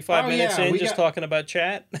 45 minutes in, just talking about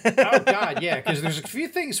chat. Oh God, yeah, because there's a few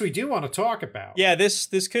things we do want to talk about. Yeah,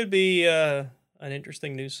 this could be an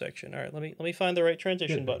interesting news section. All right, let me find the right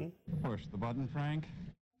transition button. Push the button, Frank.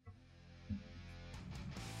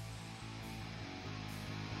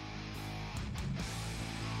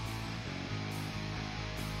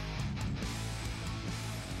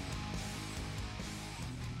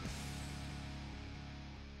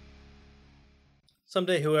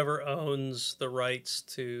 Someday, whoever owns the rights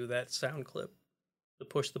to that sound clip, to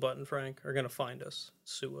push the button, Frank, are going to find us,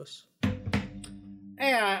 sue us.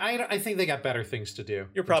 Yeah, I think they got better things to do.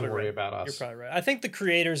 You're probably to worry right. about us. You're probably right. I think the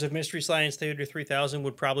creators of Mystery Science Theater 3000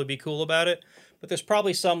 would probably be cool about it, but there's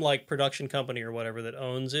probably some like production company or whatever that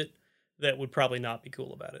owns it that would probably not be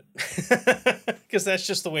cool about it, because that's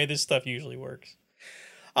just the way this stuff usually works.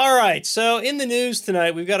 All right, so in the news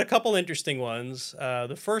tonight, we've got a couple interesting ones.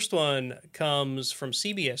 The first one comes from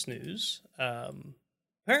CBS News.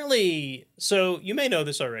 Apparently, so you may know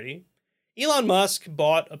this already, Elon Musk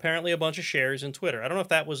bought apparently a bunch of shares in Twitter. I don't know if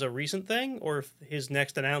that was a recent thing or if his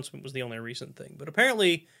next announcement was the only recent thing, but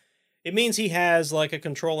apparently it means he has like a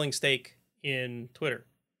controlling stake in Twitter,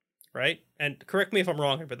 right? And correct me if I'm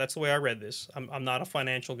wrong here, but that's the way I read this. I'm not a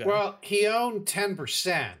financial guy. Well, he owned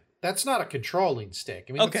 10%. That's not a controlling stake.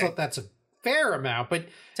 I mean, Okay. that's a fair amount, but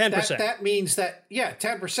 10%. that means that,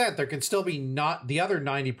 10%, there can still be not the other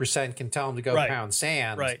 90% can tell him to go Right. pound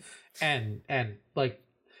sand. Right. And like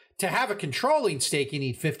to have a controlling stake, you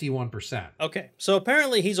need 51%. Okay, so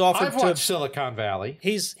apparently he's offered I've watched Silicon Valley.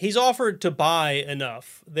 He's offered to buy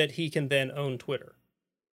enough that he can then own Twitter.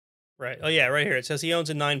 Right. Oh yeah, right here it says he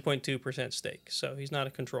owns a 9.2% stake, so he's not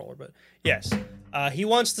a controller. But yes, he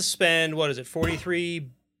wants to spend, what is it,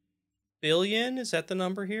 43 billion? Is that the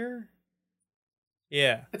number here?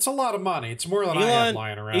 Yeah. It's a lot of money. It's more than I have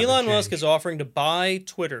lying around. Elon Musk is offering to buy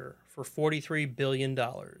Twitter for $43 billion,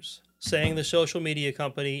 saying the social media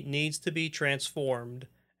company needs to be transformed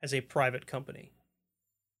as a private company.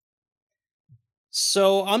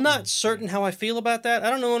 So I'm not certain how I feel about that.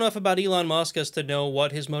 I don't know enough about Elon Musk as to know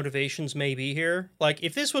what his motivations may be here. Like,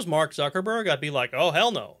 if this was Mark Zuckerberg, I'd be like, oh,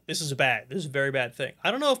 hell no. This is bad. This is a very bad thing.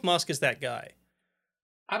 I don't know if Musk is that guy.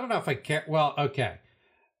 I don't know if I care. Well, okay.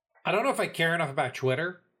 I don't know if I care enough about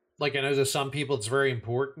Twitter. Like, I know to some people it's very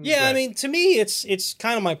important. Yeah, but I mean, to me, it's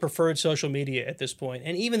kind of my preferred social media at this point.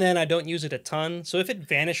 And even then, I don't use it a ton. So if it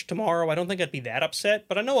vanished tomorrow, I don't think I'd be that upset.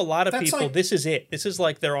 But I know a lot of people, this is it. This is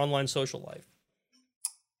like their online social life.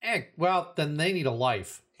 Well, then they need a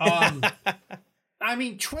life. I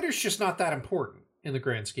mean, Twitter's just not that important in the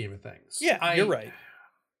grand scheme of things. Yeah, you're right.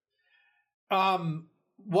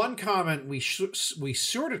 One comment, we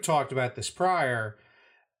sort of talked about this prior.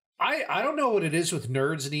 I don't know what it is with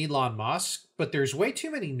nerds and Elon Musk, but there's way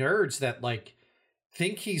too many nerds that like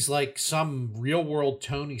think he's like some real world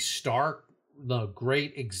Tony Stark, the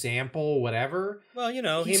great example, whatever. Well, you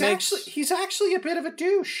know, he's actually a bit of a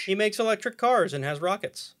douche. He makes electric cars and has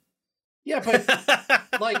rockets. Yeah,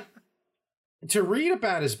 but like to read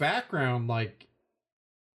about his background, like,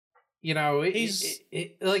 you know,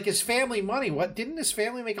 like his family money. What didn't his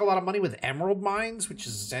family make a lot of money with emerald mines, which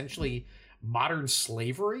is essentially modern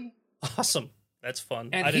slavery? Awesome. That's fun.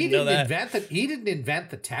 And I didn't know that. He didn't invent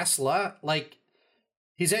the Tesla. Like,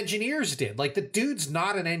 his engineers did. Like, the dude's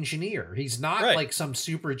not an engineer. He's not like some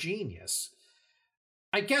super genius.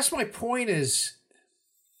 I guess my point is,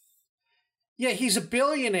 yeah, he's a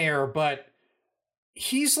billionaire, but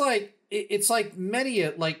he's like, it's like many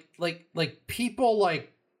like people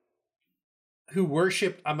like who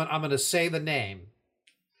worship. I'm gonna say the name.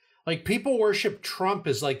 Like, people worship Trump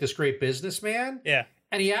as like this great businessman. Yeah.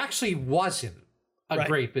 And he actually wasn't a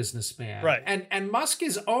great businessman. Right. And Musk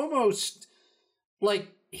is almost like,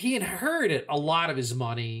 he inherited a lot of his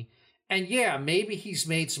money. And yeah, maybe he's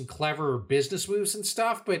made some clever business moves and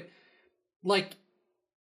stuff, but like,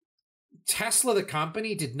 Tesla, the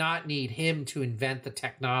company, did not need him to invent the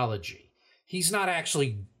technology. He's not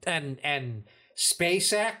actually, and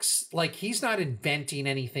SpaceX, like, he's not inventing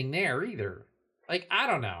anything there either. Like, I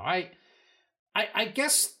don't know. I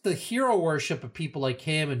guess the hero worship of people like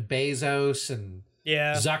him and Bezos and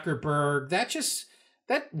Zuckerberg,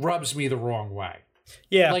 that rubs me the wrong way.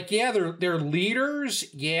 Yeah. Like, yeah, they're leaders.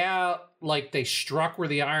 Yeah, like, they struck where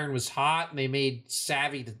the iron was hot and they made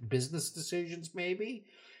savvy business decisions, maybe.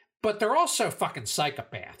 But they're also fucking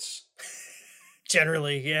psychopaths.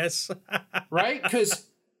 Generally, yes. Right? Because,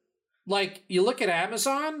 like, you look at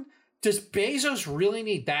Amazon, does Bezos really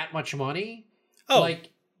need that much money? Oh,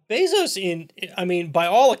 like, Bezos, by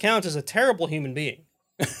all accounts, is a terrible human being.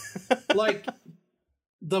 Like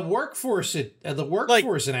the workforce in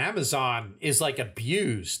Amazon is like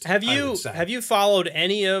abused. Have I would you say. followed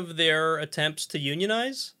any of their attempts to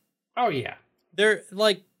unionize? Oh yeah. They're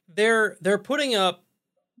putting up,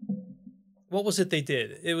 what was it they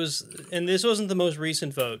did? It was, and this wasn't the most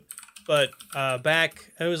recent vote, but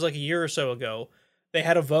back, it was like a year or so ago, they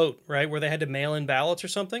had a vote, right, where they had to mail in ballots or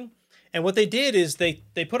something. And what they did is they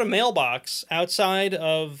put a mailbox outside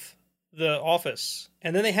of the office,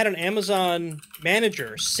 and then they had an Amazon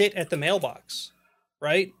manager sit at the mailbox,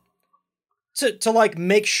 right? To like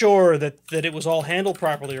make sure that it was all handled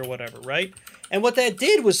properly or whatever, right? And what that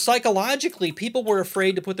did was psychologically people were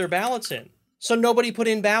afraid to put their ballots in. So nobody put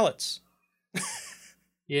in ballots.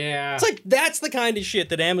 Yeah. It's like that's the kind of shit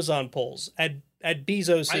that Amazon pulls at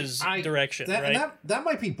Bezos's direction, right? That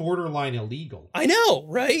might be borderline illegal. I know,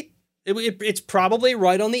 right? It's probably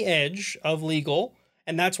right on the edge of legal,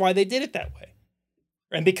 and that's why they did it that way.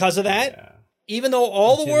 And because of that, even though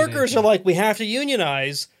all the workers are like, we have to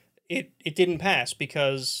unionize, it didn't pass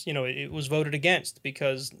because, it was voted against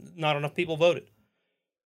because not enough people voted.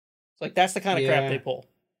 It's like, that's the kind of crap they pull.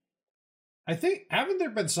 I think, haven't there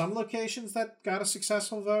been some locations that got a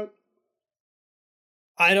successful vote?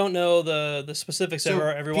 I don't know the specifics of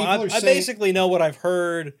everyone. I basically know what I've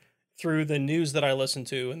heard through the news that I listen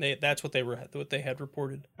to, and that's what they had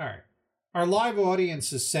reported. All right. Our live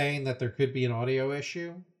audience is saying that there could be an audio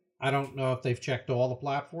issue. I don't know if they've checked all the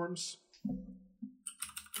platforms.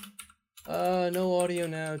 No audio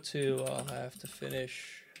now too. I'll have to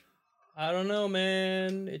finish. I don't know,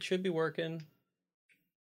 man. It should be working.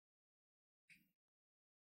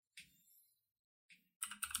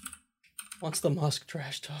 Once the Musk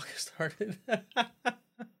trash talk started.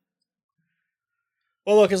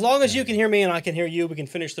 Well, look, as long as you can hear me and I can hear you, we can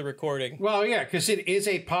finish the recording. Well, yeah, because it is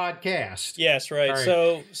a podcast. Yes, right. Right.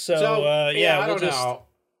 So I don't know.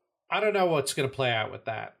 I don't know what's going to play out with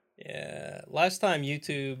that. Yeah, last time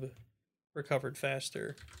YouTube recovered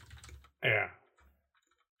faster. Yeah.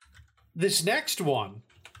 This next one.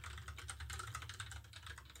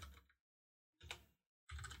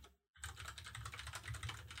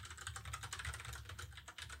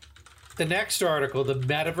 The next article, some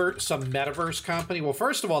metaverse company. Well,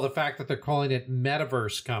 first of all, the fact that they're calling it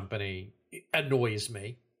metaverse company annoys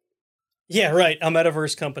me. Yeah, right. A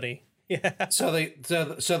metaverse company. Yeah. So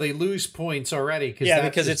they lose points already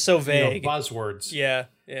because it's so vague. Buzzwords. Yeah.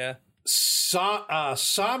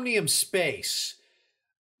 Somnium Space.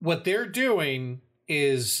 What they're doing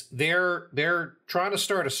is they're trying to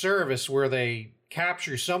start a service where they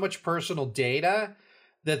capture so much personal data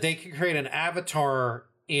that they can create an avatar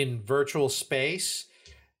in virtual space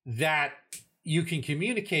that you can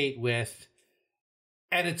communicate with,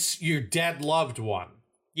 and it's your dead loved one.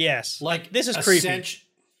 Yes. Like, this is creepy.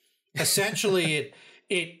 Essentially,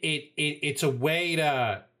 it's a way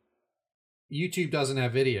to. YouTube doesn't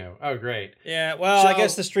have video. Oh, great. Yeah, well, I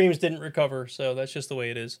guess the streams didn't recover, so that's just the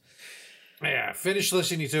way it is. Yeah, finish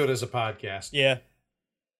listening to it as a podcast. Yeah.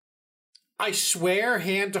 I swear,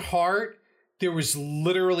 hand to heart, there was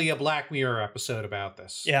literally a Black Mirror episode about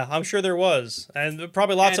this. Yeah, I'm sure there was. And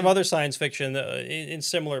probably lots of other science fiction in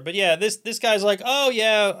similar. But yeah, this guy's like, oh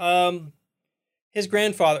yeah, his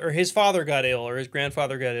father got ill, or his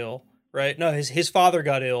grandfather got ill, right? No, his father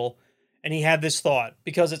got ill, and he had this thought,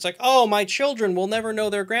 because it's like, oh, my children will never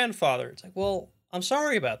know their grandfather. It's like, well, I'm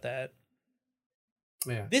sorry about that.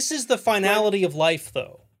 Yeah. This is the finality of life,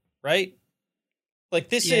 though, right? Like,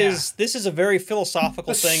 this is a very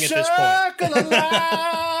philosophical thing at this point. Circle of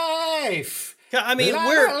life. I mean,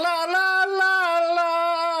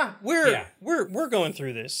 we're we're going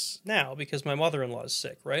through this now because my mother-in-law is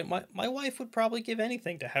sick, right? My wife would probably give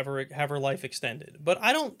anything to have her life extended, but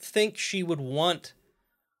I don't think she would want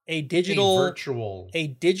a digital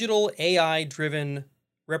AI-driven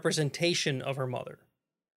representation of her mother.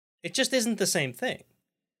 It just isn't the same thing,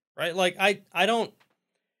 right? Like, I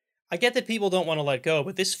get that people don't want to let go,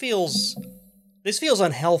 but this feels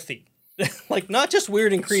unhealthy. Like, not just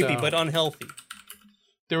weird and creepy, but unhealthy.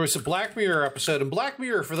 There was a Black Mirror episode, and Black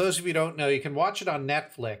Mirror, for those of you who don't know, you can watch it on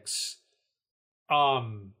Netflix.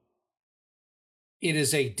 It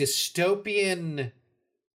is a dystopian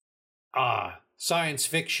science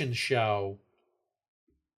fiction show.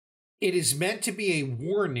 It is meant to be a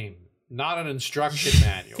warning, not an instruction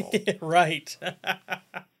manual. Right.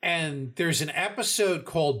 And there's an episode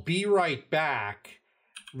called Be Right Back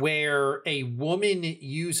where a woman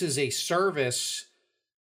uses a service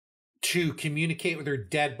to communicate with her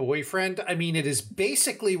dead boyfriend. I mean, it is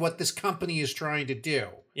basically what this company is trying to do.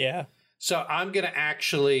 Yeah. So I'm gonna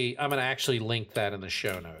actually link that in the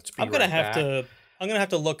show notes. Be I'm gonna right have back.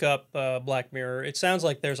 to look up Black Mirror. It sounds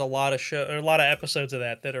like there's a lot of episodes of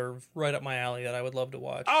that are right up my alley that I would love to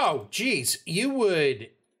watch. Oh, geez, you would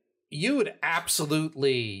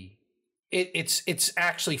absolutely. It's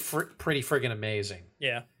actually pretty friggin' amazing.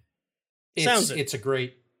 Yeah, It's a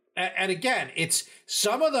great, and again, it's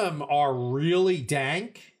some of them are really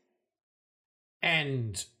dank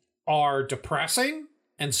and are depressing,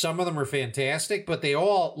 and some of them are fantastic, but they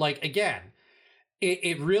all, like, again,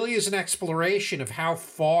 it really is an exploration of how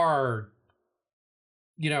far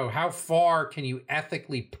can you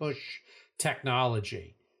ethically push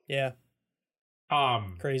technology. Yeah.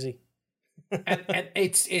 Crazy. and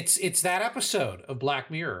it's that episode of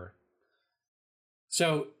Black Mirror.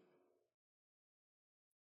 So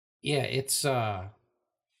yeah, it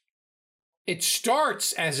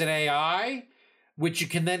starts as an AI, which you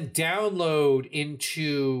can then download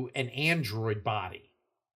into an Android body.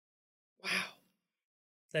 Wow.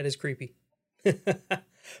 That is creepy.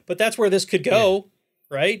 But that's where this could go,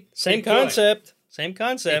 right? Same concept.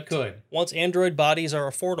 It could. Once Android bodies are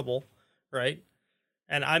affordable, right?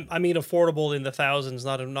 And I mean affordable in the thousands,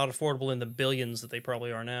 not affordable in the billions that they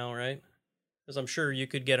probably are now, right? Because I'm sure you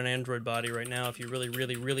could get an Android body right now if you really,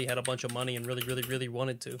 really, really had a bunch of money and really, really, really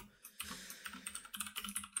wanted to.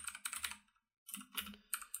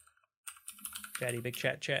 Chatty big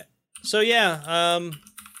chat. So yeah,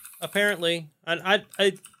 apparently, and I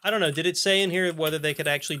don't know. Did it say in here whether they could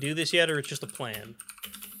actually do this yet, or it's just a plan?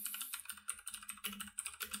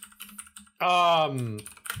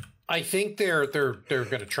 I think they're going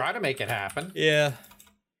to try to make it happen. Yeah,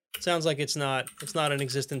 sounds like it's not in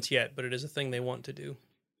existence yet, but it is a thing they want to do.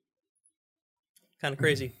 Kind of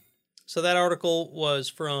crazy. So that article was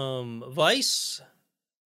from Vice.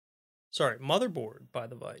 Sorry, Motherboard by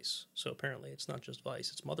the Vice. So apparently it's not just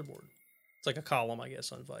Vice, it's Motherboard. It's like a column, I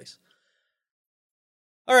guess, on Vice.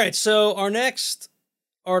 All right, so our next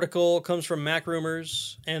article comes from Mac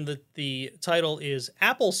Rumors, and the title is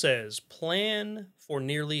Apple Says Plan for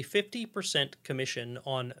Nearly 50% Commission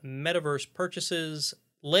on Metaverse Purchases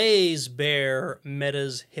Lays Bare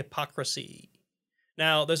Meta's Hypocrisy.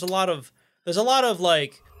 Now, there's a lot of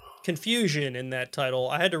like confusion in that title.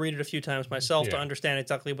 I had to read it a few times myself to understand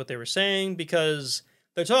exactly what they were saying, because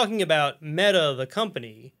they're talking about Meta, the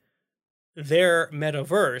company, their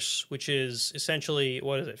metaverse, which is essentially,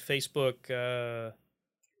 what is it, Facebook?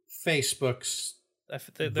 Facebook's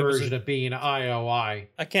there version of being IOI.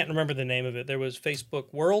 I can't remember the name of it. There was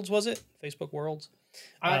Facebook Worlds, was it? Facebook Worlds?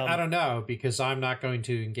 I don't know, because I'm not going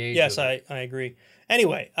to engage Yes, with it. I agree.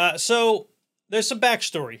 Anyway, so there's some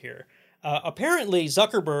backstory here. Apparently,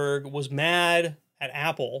 Zuckerberg was mad at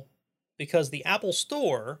Apple because the Apple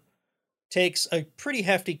Store takes a pretty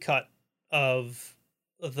hefty cut of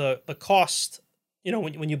the cost. You know,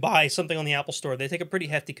 when you buy something on the Apple Store, they take a pretty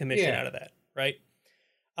hefty commission out of that, right?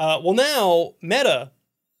 Well, now Meta,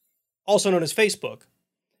 also known as Facebook,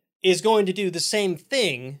 is going to do the same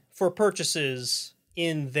thing for purchases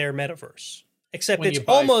in their metaverse. Except when it's you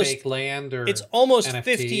buy almost fake land or it's almost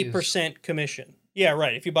NFTs. 50% commission. Yeah,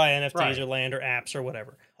 right. If you buy NFTs or land or apps or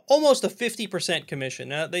whatever, almost a 50% commission.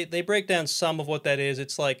 Now they break down some of what that is.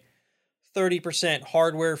 It's like 30%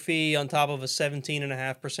 hardware fee on top of a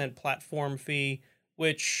 17.5% platform fee.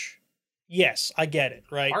 Which, yes, I get it.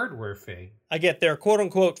 Right, hardware fee. I get their quote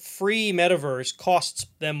unquote free metaverse costs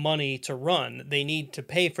them money to run. They need to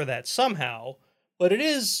pay for that somehow. But it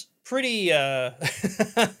is pretty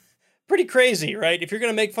pretty crazy, right? If you're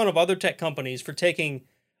going to make fun of other tech companies for taking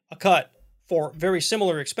a cut for very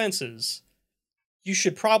similar expenses, you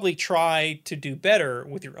should probably try to do better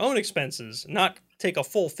with your own expenses, not take a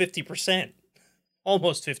full 50%,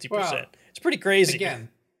 almost 50%. Well, it's pretty crazy. Again,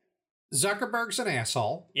 Zuckerberg's an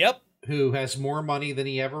asshole. Yep. Who has more money than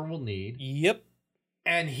he ever will need. Yep.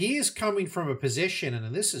 And he is coming from a position,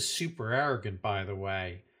 and this is super arrogant, by the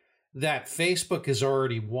way, that Facebook has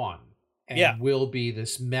already won and will be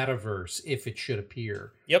this metaverse if it should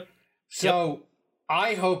appear. Yep. So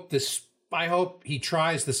I hope he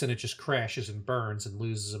tries this and it just crashes and burns and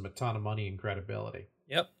loses him a ton of money and credibility.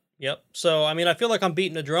 Yep. So, I mean, I feel like I'm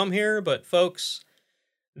beating a drum here, but folks,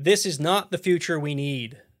 this is not the future we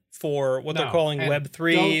need for what they're calling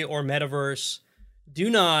Web3 or Metaverse.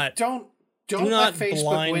 Don't let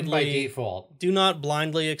Facebook win by default. Do not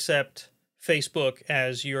blindly accept Facebook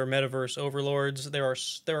as your metaverse overlords. There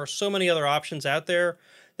are so many other options out there.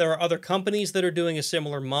 There are other companies that are doing a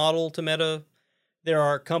similar model to Meta. There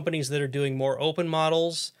are companies that are doing more open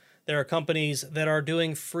models. There are companies that are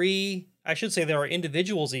doing free, I should say there are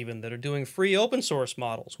individuals even that are doing free open source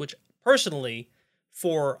models, which personally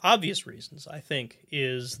for obvious reasons, I think,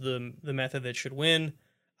 is the method that should win.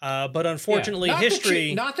 But unfortunately,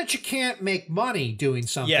 history... Not that you can't make money doing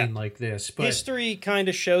something like this, but... History kind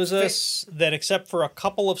of shows us that except for a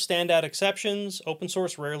couple of standout exceptions, open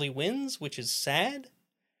source rarely wins, which is sad.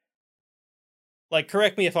 Like,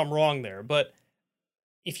 correct me if I'm wrong there, but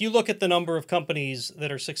if you look at the number of companies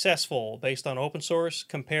that are successful based on open source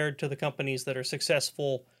compared to the companies that are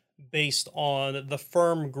successful based on the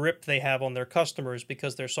firm grip they have on their customers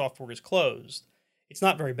because their software is closed, it's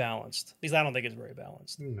not very balanced. At least I don't think it's very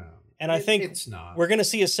balanced. No. And I think it's not. We're going to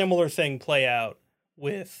see a similar thing play out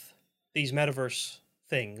with these metaverse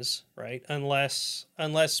things, right? Unless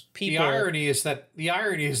people... The irony is that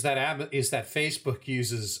Facebook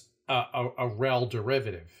uses a rel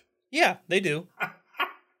derivative. Yeah, they do.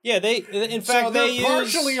 Yeah, in fact, so they're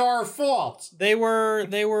partially our fault. They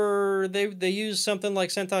use something like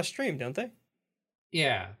CentOS Stream, don't they?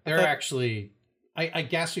 Yeah, they're actually... I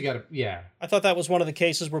guess we got to... Yeah. I thought that was one of the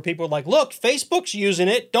cases where people were like, look, Facebook's using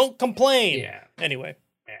it. Don't complain. Yeah. Anyway.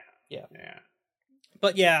 Yeah.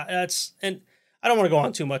 But yeah, and I don't want to go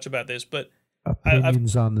on too much about this, but...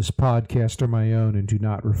 Opinions on this podcast are my own and do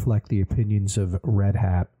not reflect the opinions of Red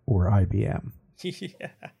Hat or IBM. Yeah.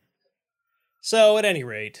 So at any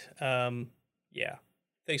rate, Facebook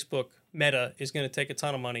Meta is going to take a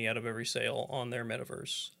ton of money out of every sale on their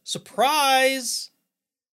metaverse. Surprise!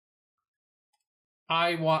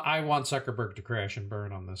 I want Zuckerberg to crash and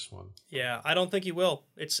burn on this one. Yeah, I don't think he will.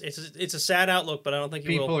 It's a sad outlook, but I don't think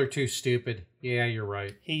he will. People are too stupid. Yeah, you're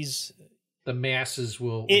right. The masses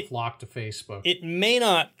will flock to Facebook. It may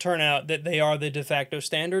not turn out that they are the de facto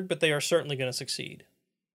standard, but they are certainly going to succeed.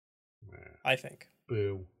 I think.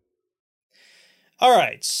 Boo. All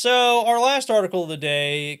right, so our last article of the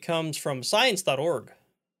day comes from science.org,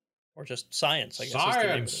 or just science, I guess.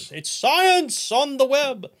 Science. It's science on the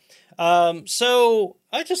web. So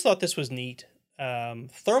I just thought this was neat.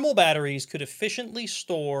 Thermal batteries could efficiently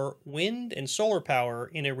store wind and solar power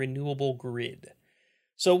in a renewable grid.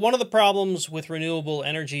 So one of the problems with renewable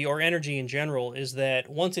energy or energy in general is that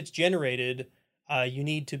once it's generated, you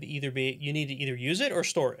need to either use it or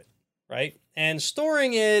store it, right? And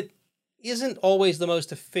storing it isn't always the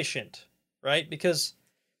most efficient, right? Because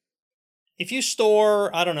if you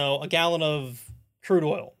store, I don't know, a gallon of crude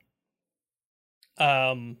oil,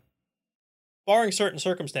 barring certain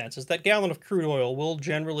circumstances, that gallon of crude oil will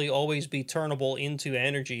generally always be turnable into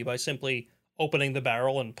energy by simply opening the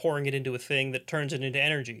barrel and pouring it into a thing that turns it into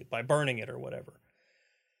energy by burning it or whatever.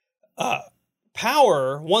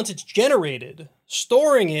 Power, once it's generated,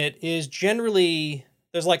 storing it is generally,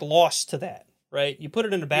 there's like loss to that, right? You put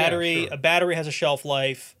it in a battery, Yeah, sure. A battery has a shelf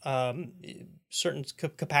life, certain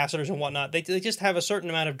capacitors and whatnot, they just have a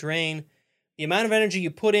certain amount of drain. The amount of energy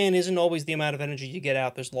you put in isn't always the amount of energy you get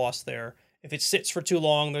out. There's loss there. If it sits for too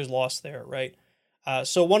long, there's loss there, right?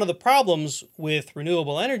 So one of the problems with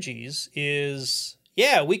renewable energies is,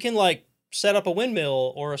 we can like set up a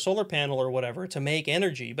windmill or a solar panel or whatever to make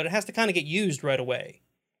energy, but it has to kind of get used right away,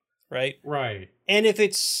 right? Right. And if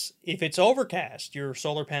it's overcast, your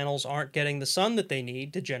solar panels aren't getting the sun that they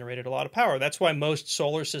need to generate a lot of power. That's why most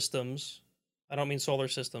solar systems, I don't mean solar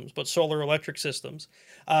systems, but solar electric systems.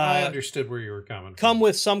 I understood where you were coming from. Come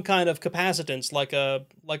with some kind of capacitance, like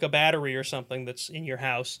a battery or something that's in your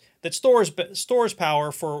house that stores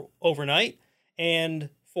power for overnight and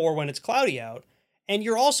for when it's cloudy out. And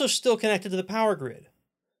you're also still connected to the power grid,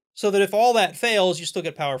 so that if all that fails, you still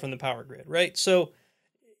get power from the power grid, right? So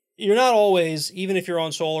you're not always, even if you're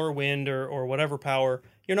on solar, wind, or whatever power,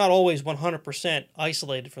 you're not always 100%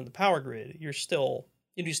 isolated from the power grid. You still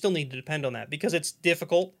need to depend on that because it's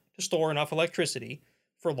difficult to store enough electricity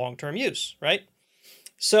for long-term use, right?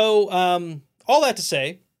 So all that to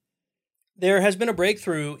say, there has been a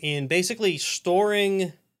breakthrough in basically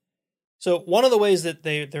storing. So one of the ways that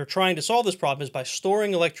they're trying to solve this problem is by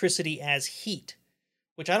storing electricity as heat,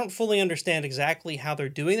 which I don't fully understand exactly how they're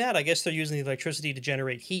doing that. I guess they're using the electricity to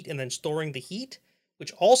generate heat and then storing the heat,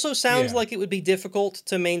 which also sounds like it would be difficult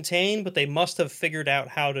to maintain, but they must have figured out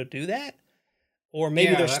how to do that. Or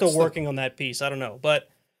maybe they're still working on that piece. I don't know. But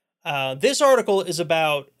this article is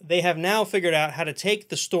about, they have now figured out how to take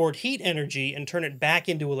the stored heat energy and turn it back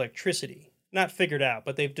into electricity. Not figured out,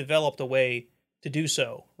 but they've developed a way to do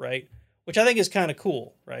so, right? Which I think is kind of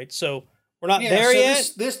cool, right? So we're not there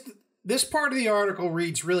yet. This part of the article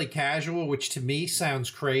reads really casual, which to me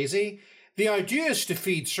sounds crazy. The idea is to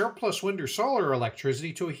feed surplus wind or solar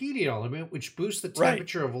electricity to a heating element, which boosts the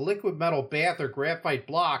temperature of a liquid metal bath or graphite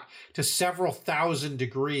block to several thousand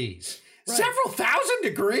degrees. Right. Several thousand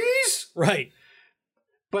degrees? Right.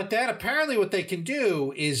 But then apparently what they can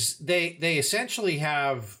do is they essentially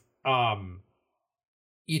have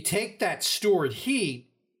you take that stored heat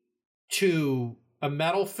to a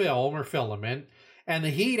metal film or filament, and the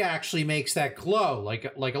heat actually makes that glow like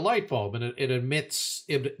a light bulb, and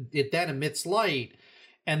it then emits light,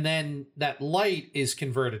 and then that light is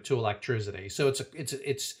converted to electricity. So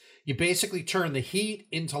it's you basically turn the heat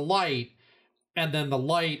into light, and then the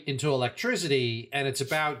light into electricity, and it's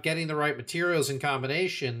about getting the right materials and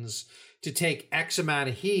combinations to take X amount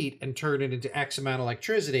of heat and turn it into X amount of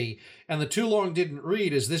electricity. And the too long didn't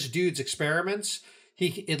read is this dude's experiments.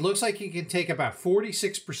 It looks like he can take about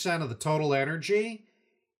 46% of the total energy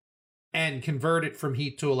and convert it from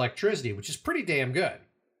heat to electricity, which is pretty damn good.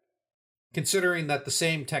 Considering that the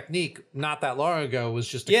same technique not that long ago was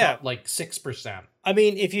just like 6%. I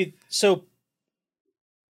mean,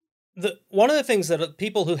 one of the things that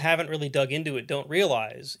people who haven't really dug into it don't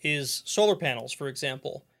realize is solar panels, for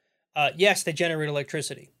example. Yes, they generate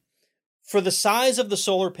electricity. For the size of the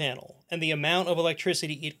solar panel and the amount of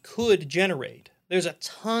electricity it could generate, there's a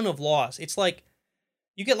ton of loss. It's like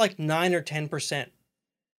you get like 9 or 10%.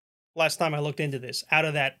 Last time I looked into this, out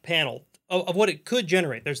of that panel of what it could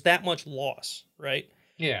generate. There's that much loss, right?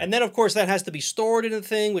 Yeah. And then, of course, that has to be stored in a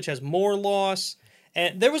thing, which has more loss.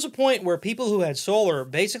 And there was a point where people who had solar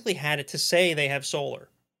basically had it to say they have solar,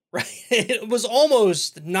 right? It was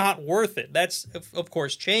almost not worth it. That's, of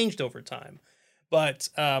course, changed over time. But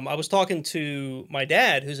I was talking to my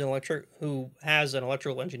dad, who has an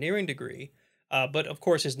electrical engineering degree, but of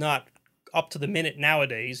course is not up to the minute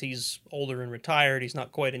nowadays. He's older and retired. He's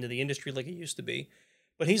not quite into the industry like he used to be.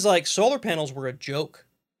 But he's like, solar panels were a joke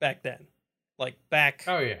back then. Like back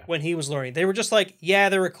when he was learning. They were just like, yeah,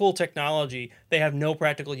 they're a cool technology. They have no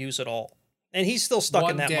practical use at all. And he's still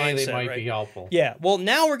stuck in that mindset. One day they might right? be helpful. Yeah. Well,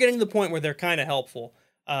 now we're getting to the point where they're kind of helpful.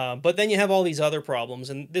 But then you have all these other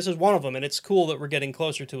problems, and this is one of them, and it's cool that we're getting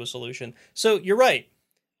closer to a solution. So you're right.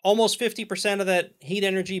 Almost 50% of that heat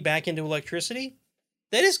energy back into electricity.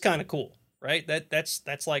 That is kind of cool, right?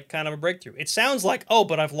 That's like kind of a breakthrough. It sounds like, oh,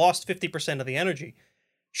 but I've lost 50% of the energy.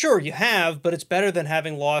 Sure, you have, but it's better than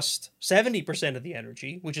having lost 70% of the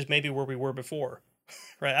energy, which is maybe where we were before,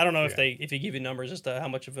 right? I don't know if you give you numbers as to how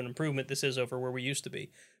much of an improvement this is over where we used to be,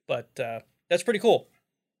 but that's pretty cool.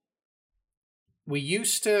 We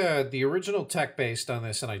used to, the original tech based on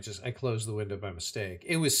this, and I closed the window by mistake.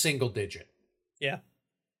 It was single digit. Yeah.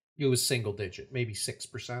 It was single digit, maybe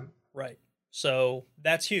 6%. Right. So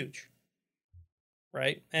that's huge.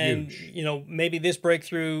 Right. And, huge. Maybe this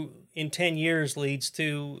breakthrough in 10 years leads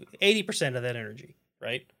to 80% of that energy.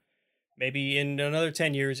 Right. Maybe in another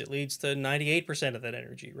 10 years, it leads to 98% of that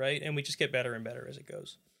energy. Right. And we just get better and better as it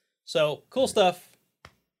goes. So cool stuff.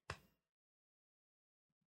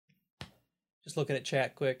 Just looking at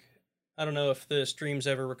chat quick. I don't know if the stream's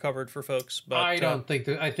ever recovered for folks, but I don't think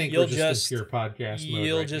that. I think we're just in pure podcast mode.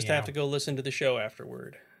 You'll just have to go listen to the show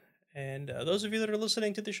afterward. And those of you that are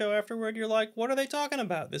listening to the show afterward, you're like, what are they talking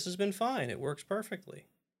about? This has been fine. It works perfectly.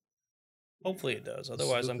 Hopefully it does.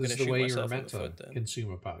 Otherwise, I'm going to shoot myself in the foot then.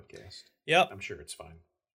 Consume a podcast. Yep. I'm sure it's fine.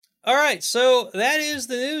 All right. So that is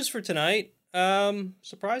the news for tonight.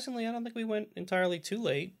 Surprisingly, I don't think we went entirely too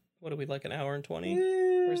late. What are we, like an hour and 20?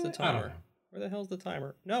 Where's the timer? I don't know. Where the hell's the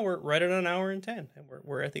timer? No, we're right at an hour and 10, and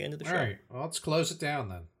we're at the end of the show. All right. Well, let's close it down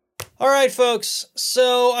then. All right, folks.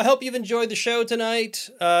 So I hope you've enjoyed the show tonight.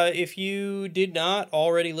 If you did not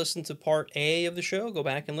already listen to part A of the show, go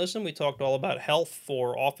back and listen. We talked all about health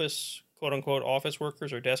for office, quote unquote, office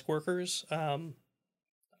workers or desk workers.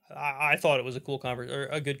 I thought it was a cool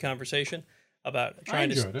a good conversation about trying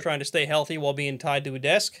to stay healthy while being tied to a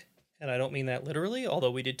desk. And I don't mean that literally,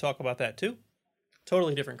 although we did talk about that too.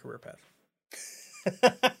 Totally different career path.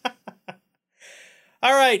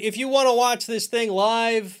 All right, if you want to watch this thing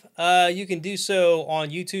live, you can do so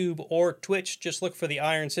on YouTube or Twitch. Just look for the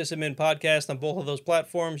Iron Sysadmin podcast on both of those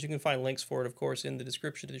platforms. You can find links for it, of course, in the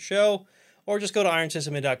description of the show, or just go to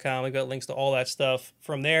ironsysadmin.com. We've got links to all that stuff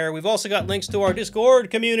from there. We've also got links to our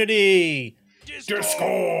Discord community.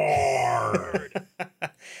 Discord!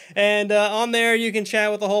 And on there, you can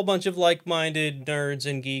chat with a whole bunch of like-minded nerds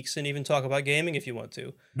and geeks and even talk about gaming if you want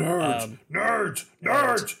to. Nerds!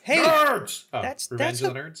 Hey, nerds! Oh, that's Revenge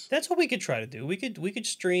of the Nerds? That's what we could try to do. We could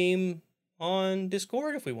stream on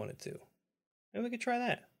Discord if we wanted to. Maybe we could try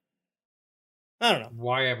that. I don't know.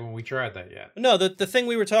 Why haven't we tried that yet? No, the thing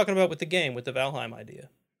we were talking about with the game, with the Valheim idea.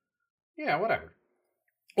 Yeah, whatever.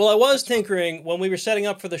 Well, I was tinkering when we were setting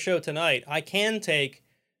up for the show tonight. I can take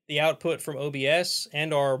the output from OBS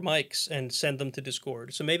and our mics and send them to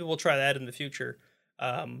Discord. So maybe we'll try that in the future.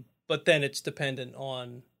 But then it's dependent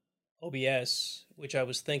on OBS, which I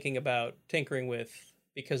was thinking about tinkering with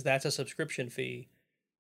because that's a subscription fee.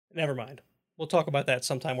 Never mind. We'll talk about that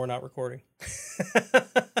sometime we're not recording.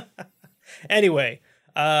 Anyway,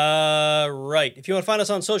 right. If you want to find us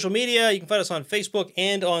on social media, you can find us on Facebook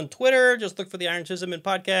and on Twitter. Just look for the Iron Sysadmin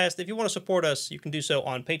podcast. If you want to support us, you can do so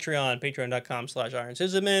on Patreon,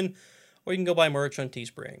 patreon.com/IronSysadmin, or you can go buy merch on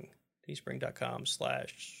Teespring,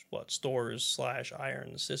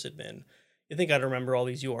 teespring.com/stores/Iron Sysadmin. You think I'd remember all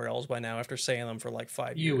these URLs by now after saying them for like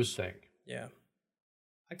 5 years? You would think. Yeah.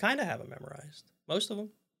 I kind of have them memorized. Most of them.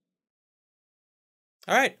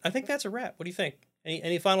 All right. I think that's a wrap. What do you think?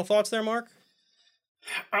 Any final thoughts there, Mark?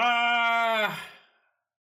 Nah.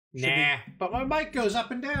 But my mic goes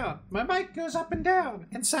up and down. My mic goes up and down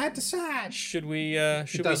and side to side. Should we?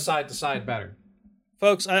 It does side to side better.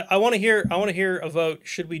 Folks, I want to hear. I want to hear a vote.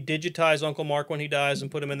 Should we digitize Uncle Mark when he dies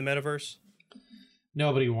and put him in the metaverse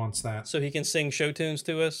Nobody wants that. so he can sing show tunes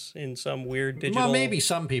to us in some weird digital Well, maybe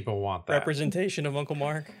some people want that. representation of Uncle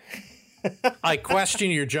Mark? I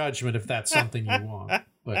question your judgment if that's something you want.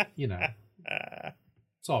 But, you know,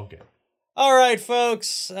 it's all good. All right,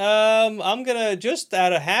 folks. I'm gonna just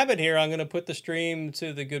out of habit here. I'm gonna put the stream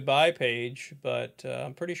to the goodbye page, but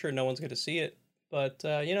I'm pretty sure no one's gonna see it. But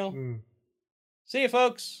see you,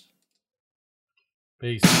 folks.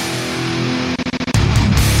 Peace.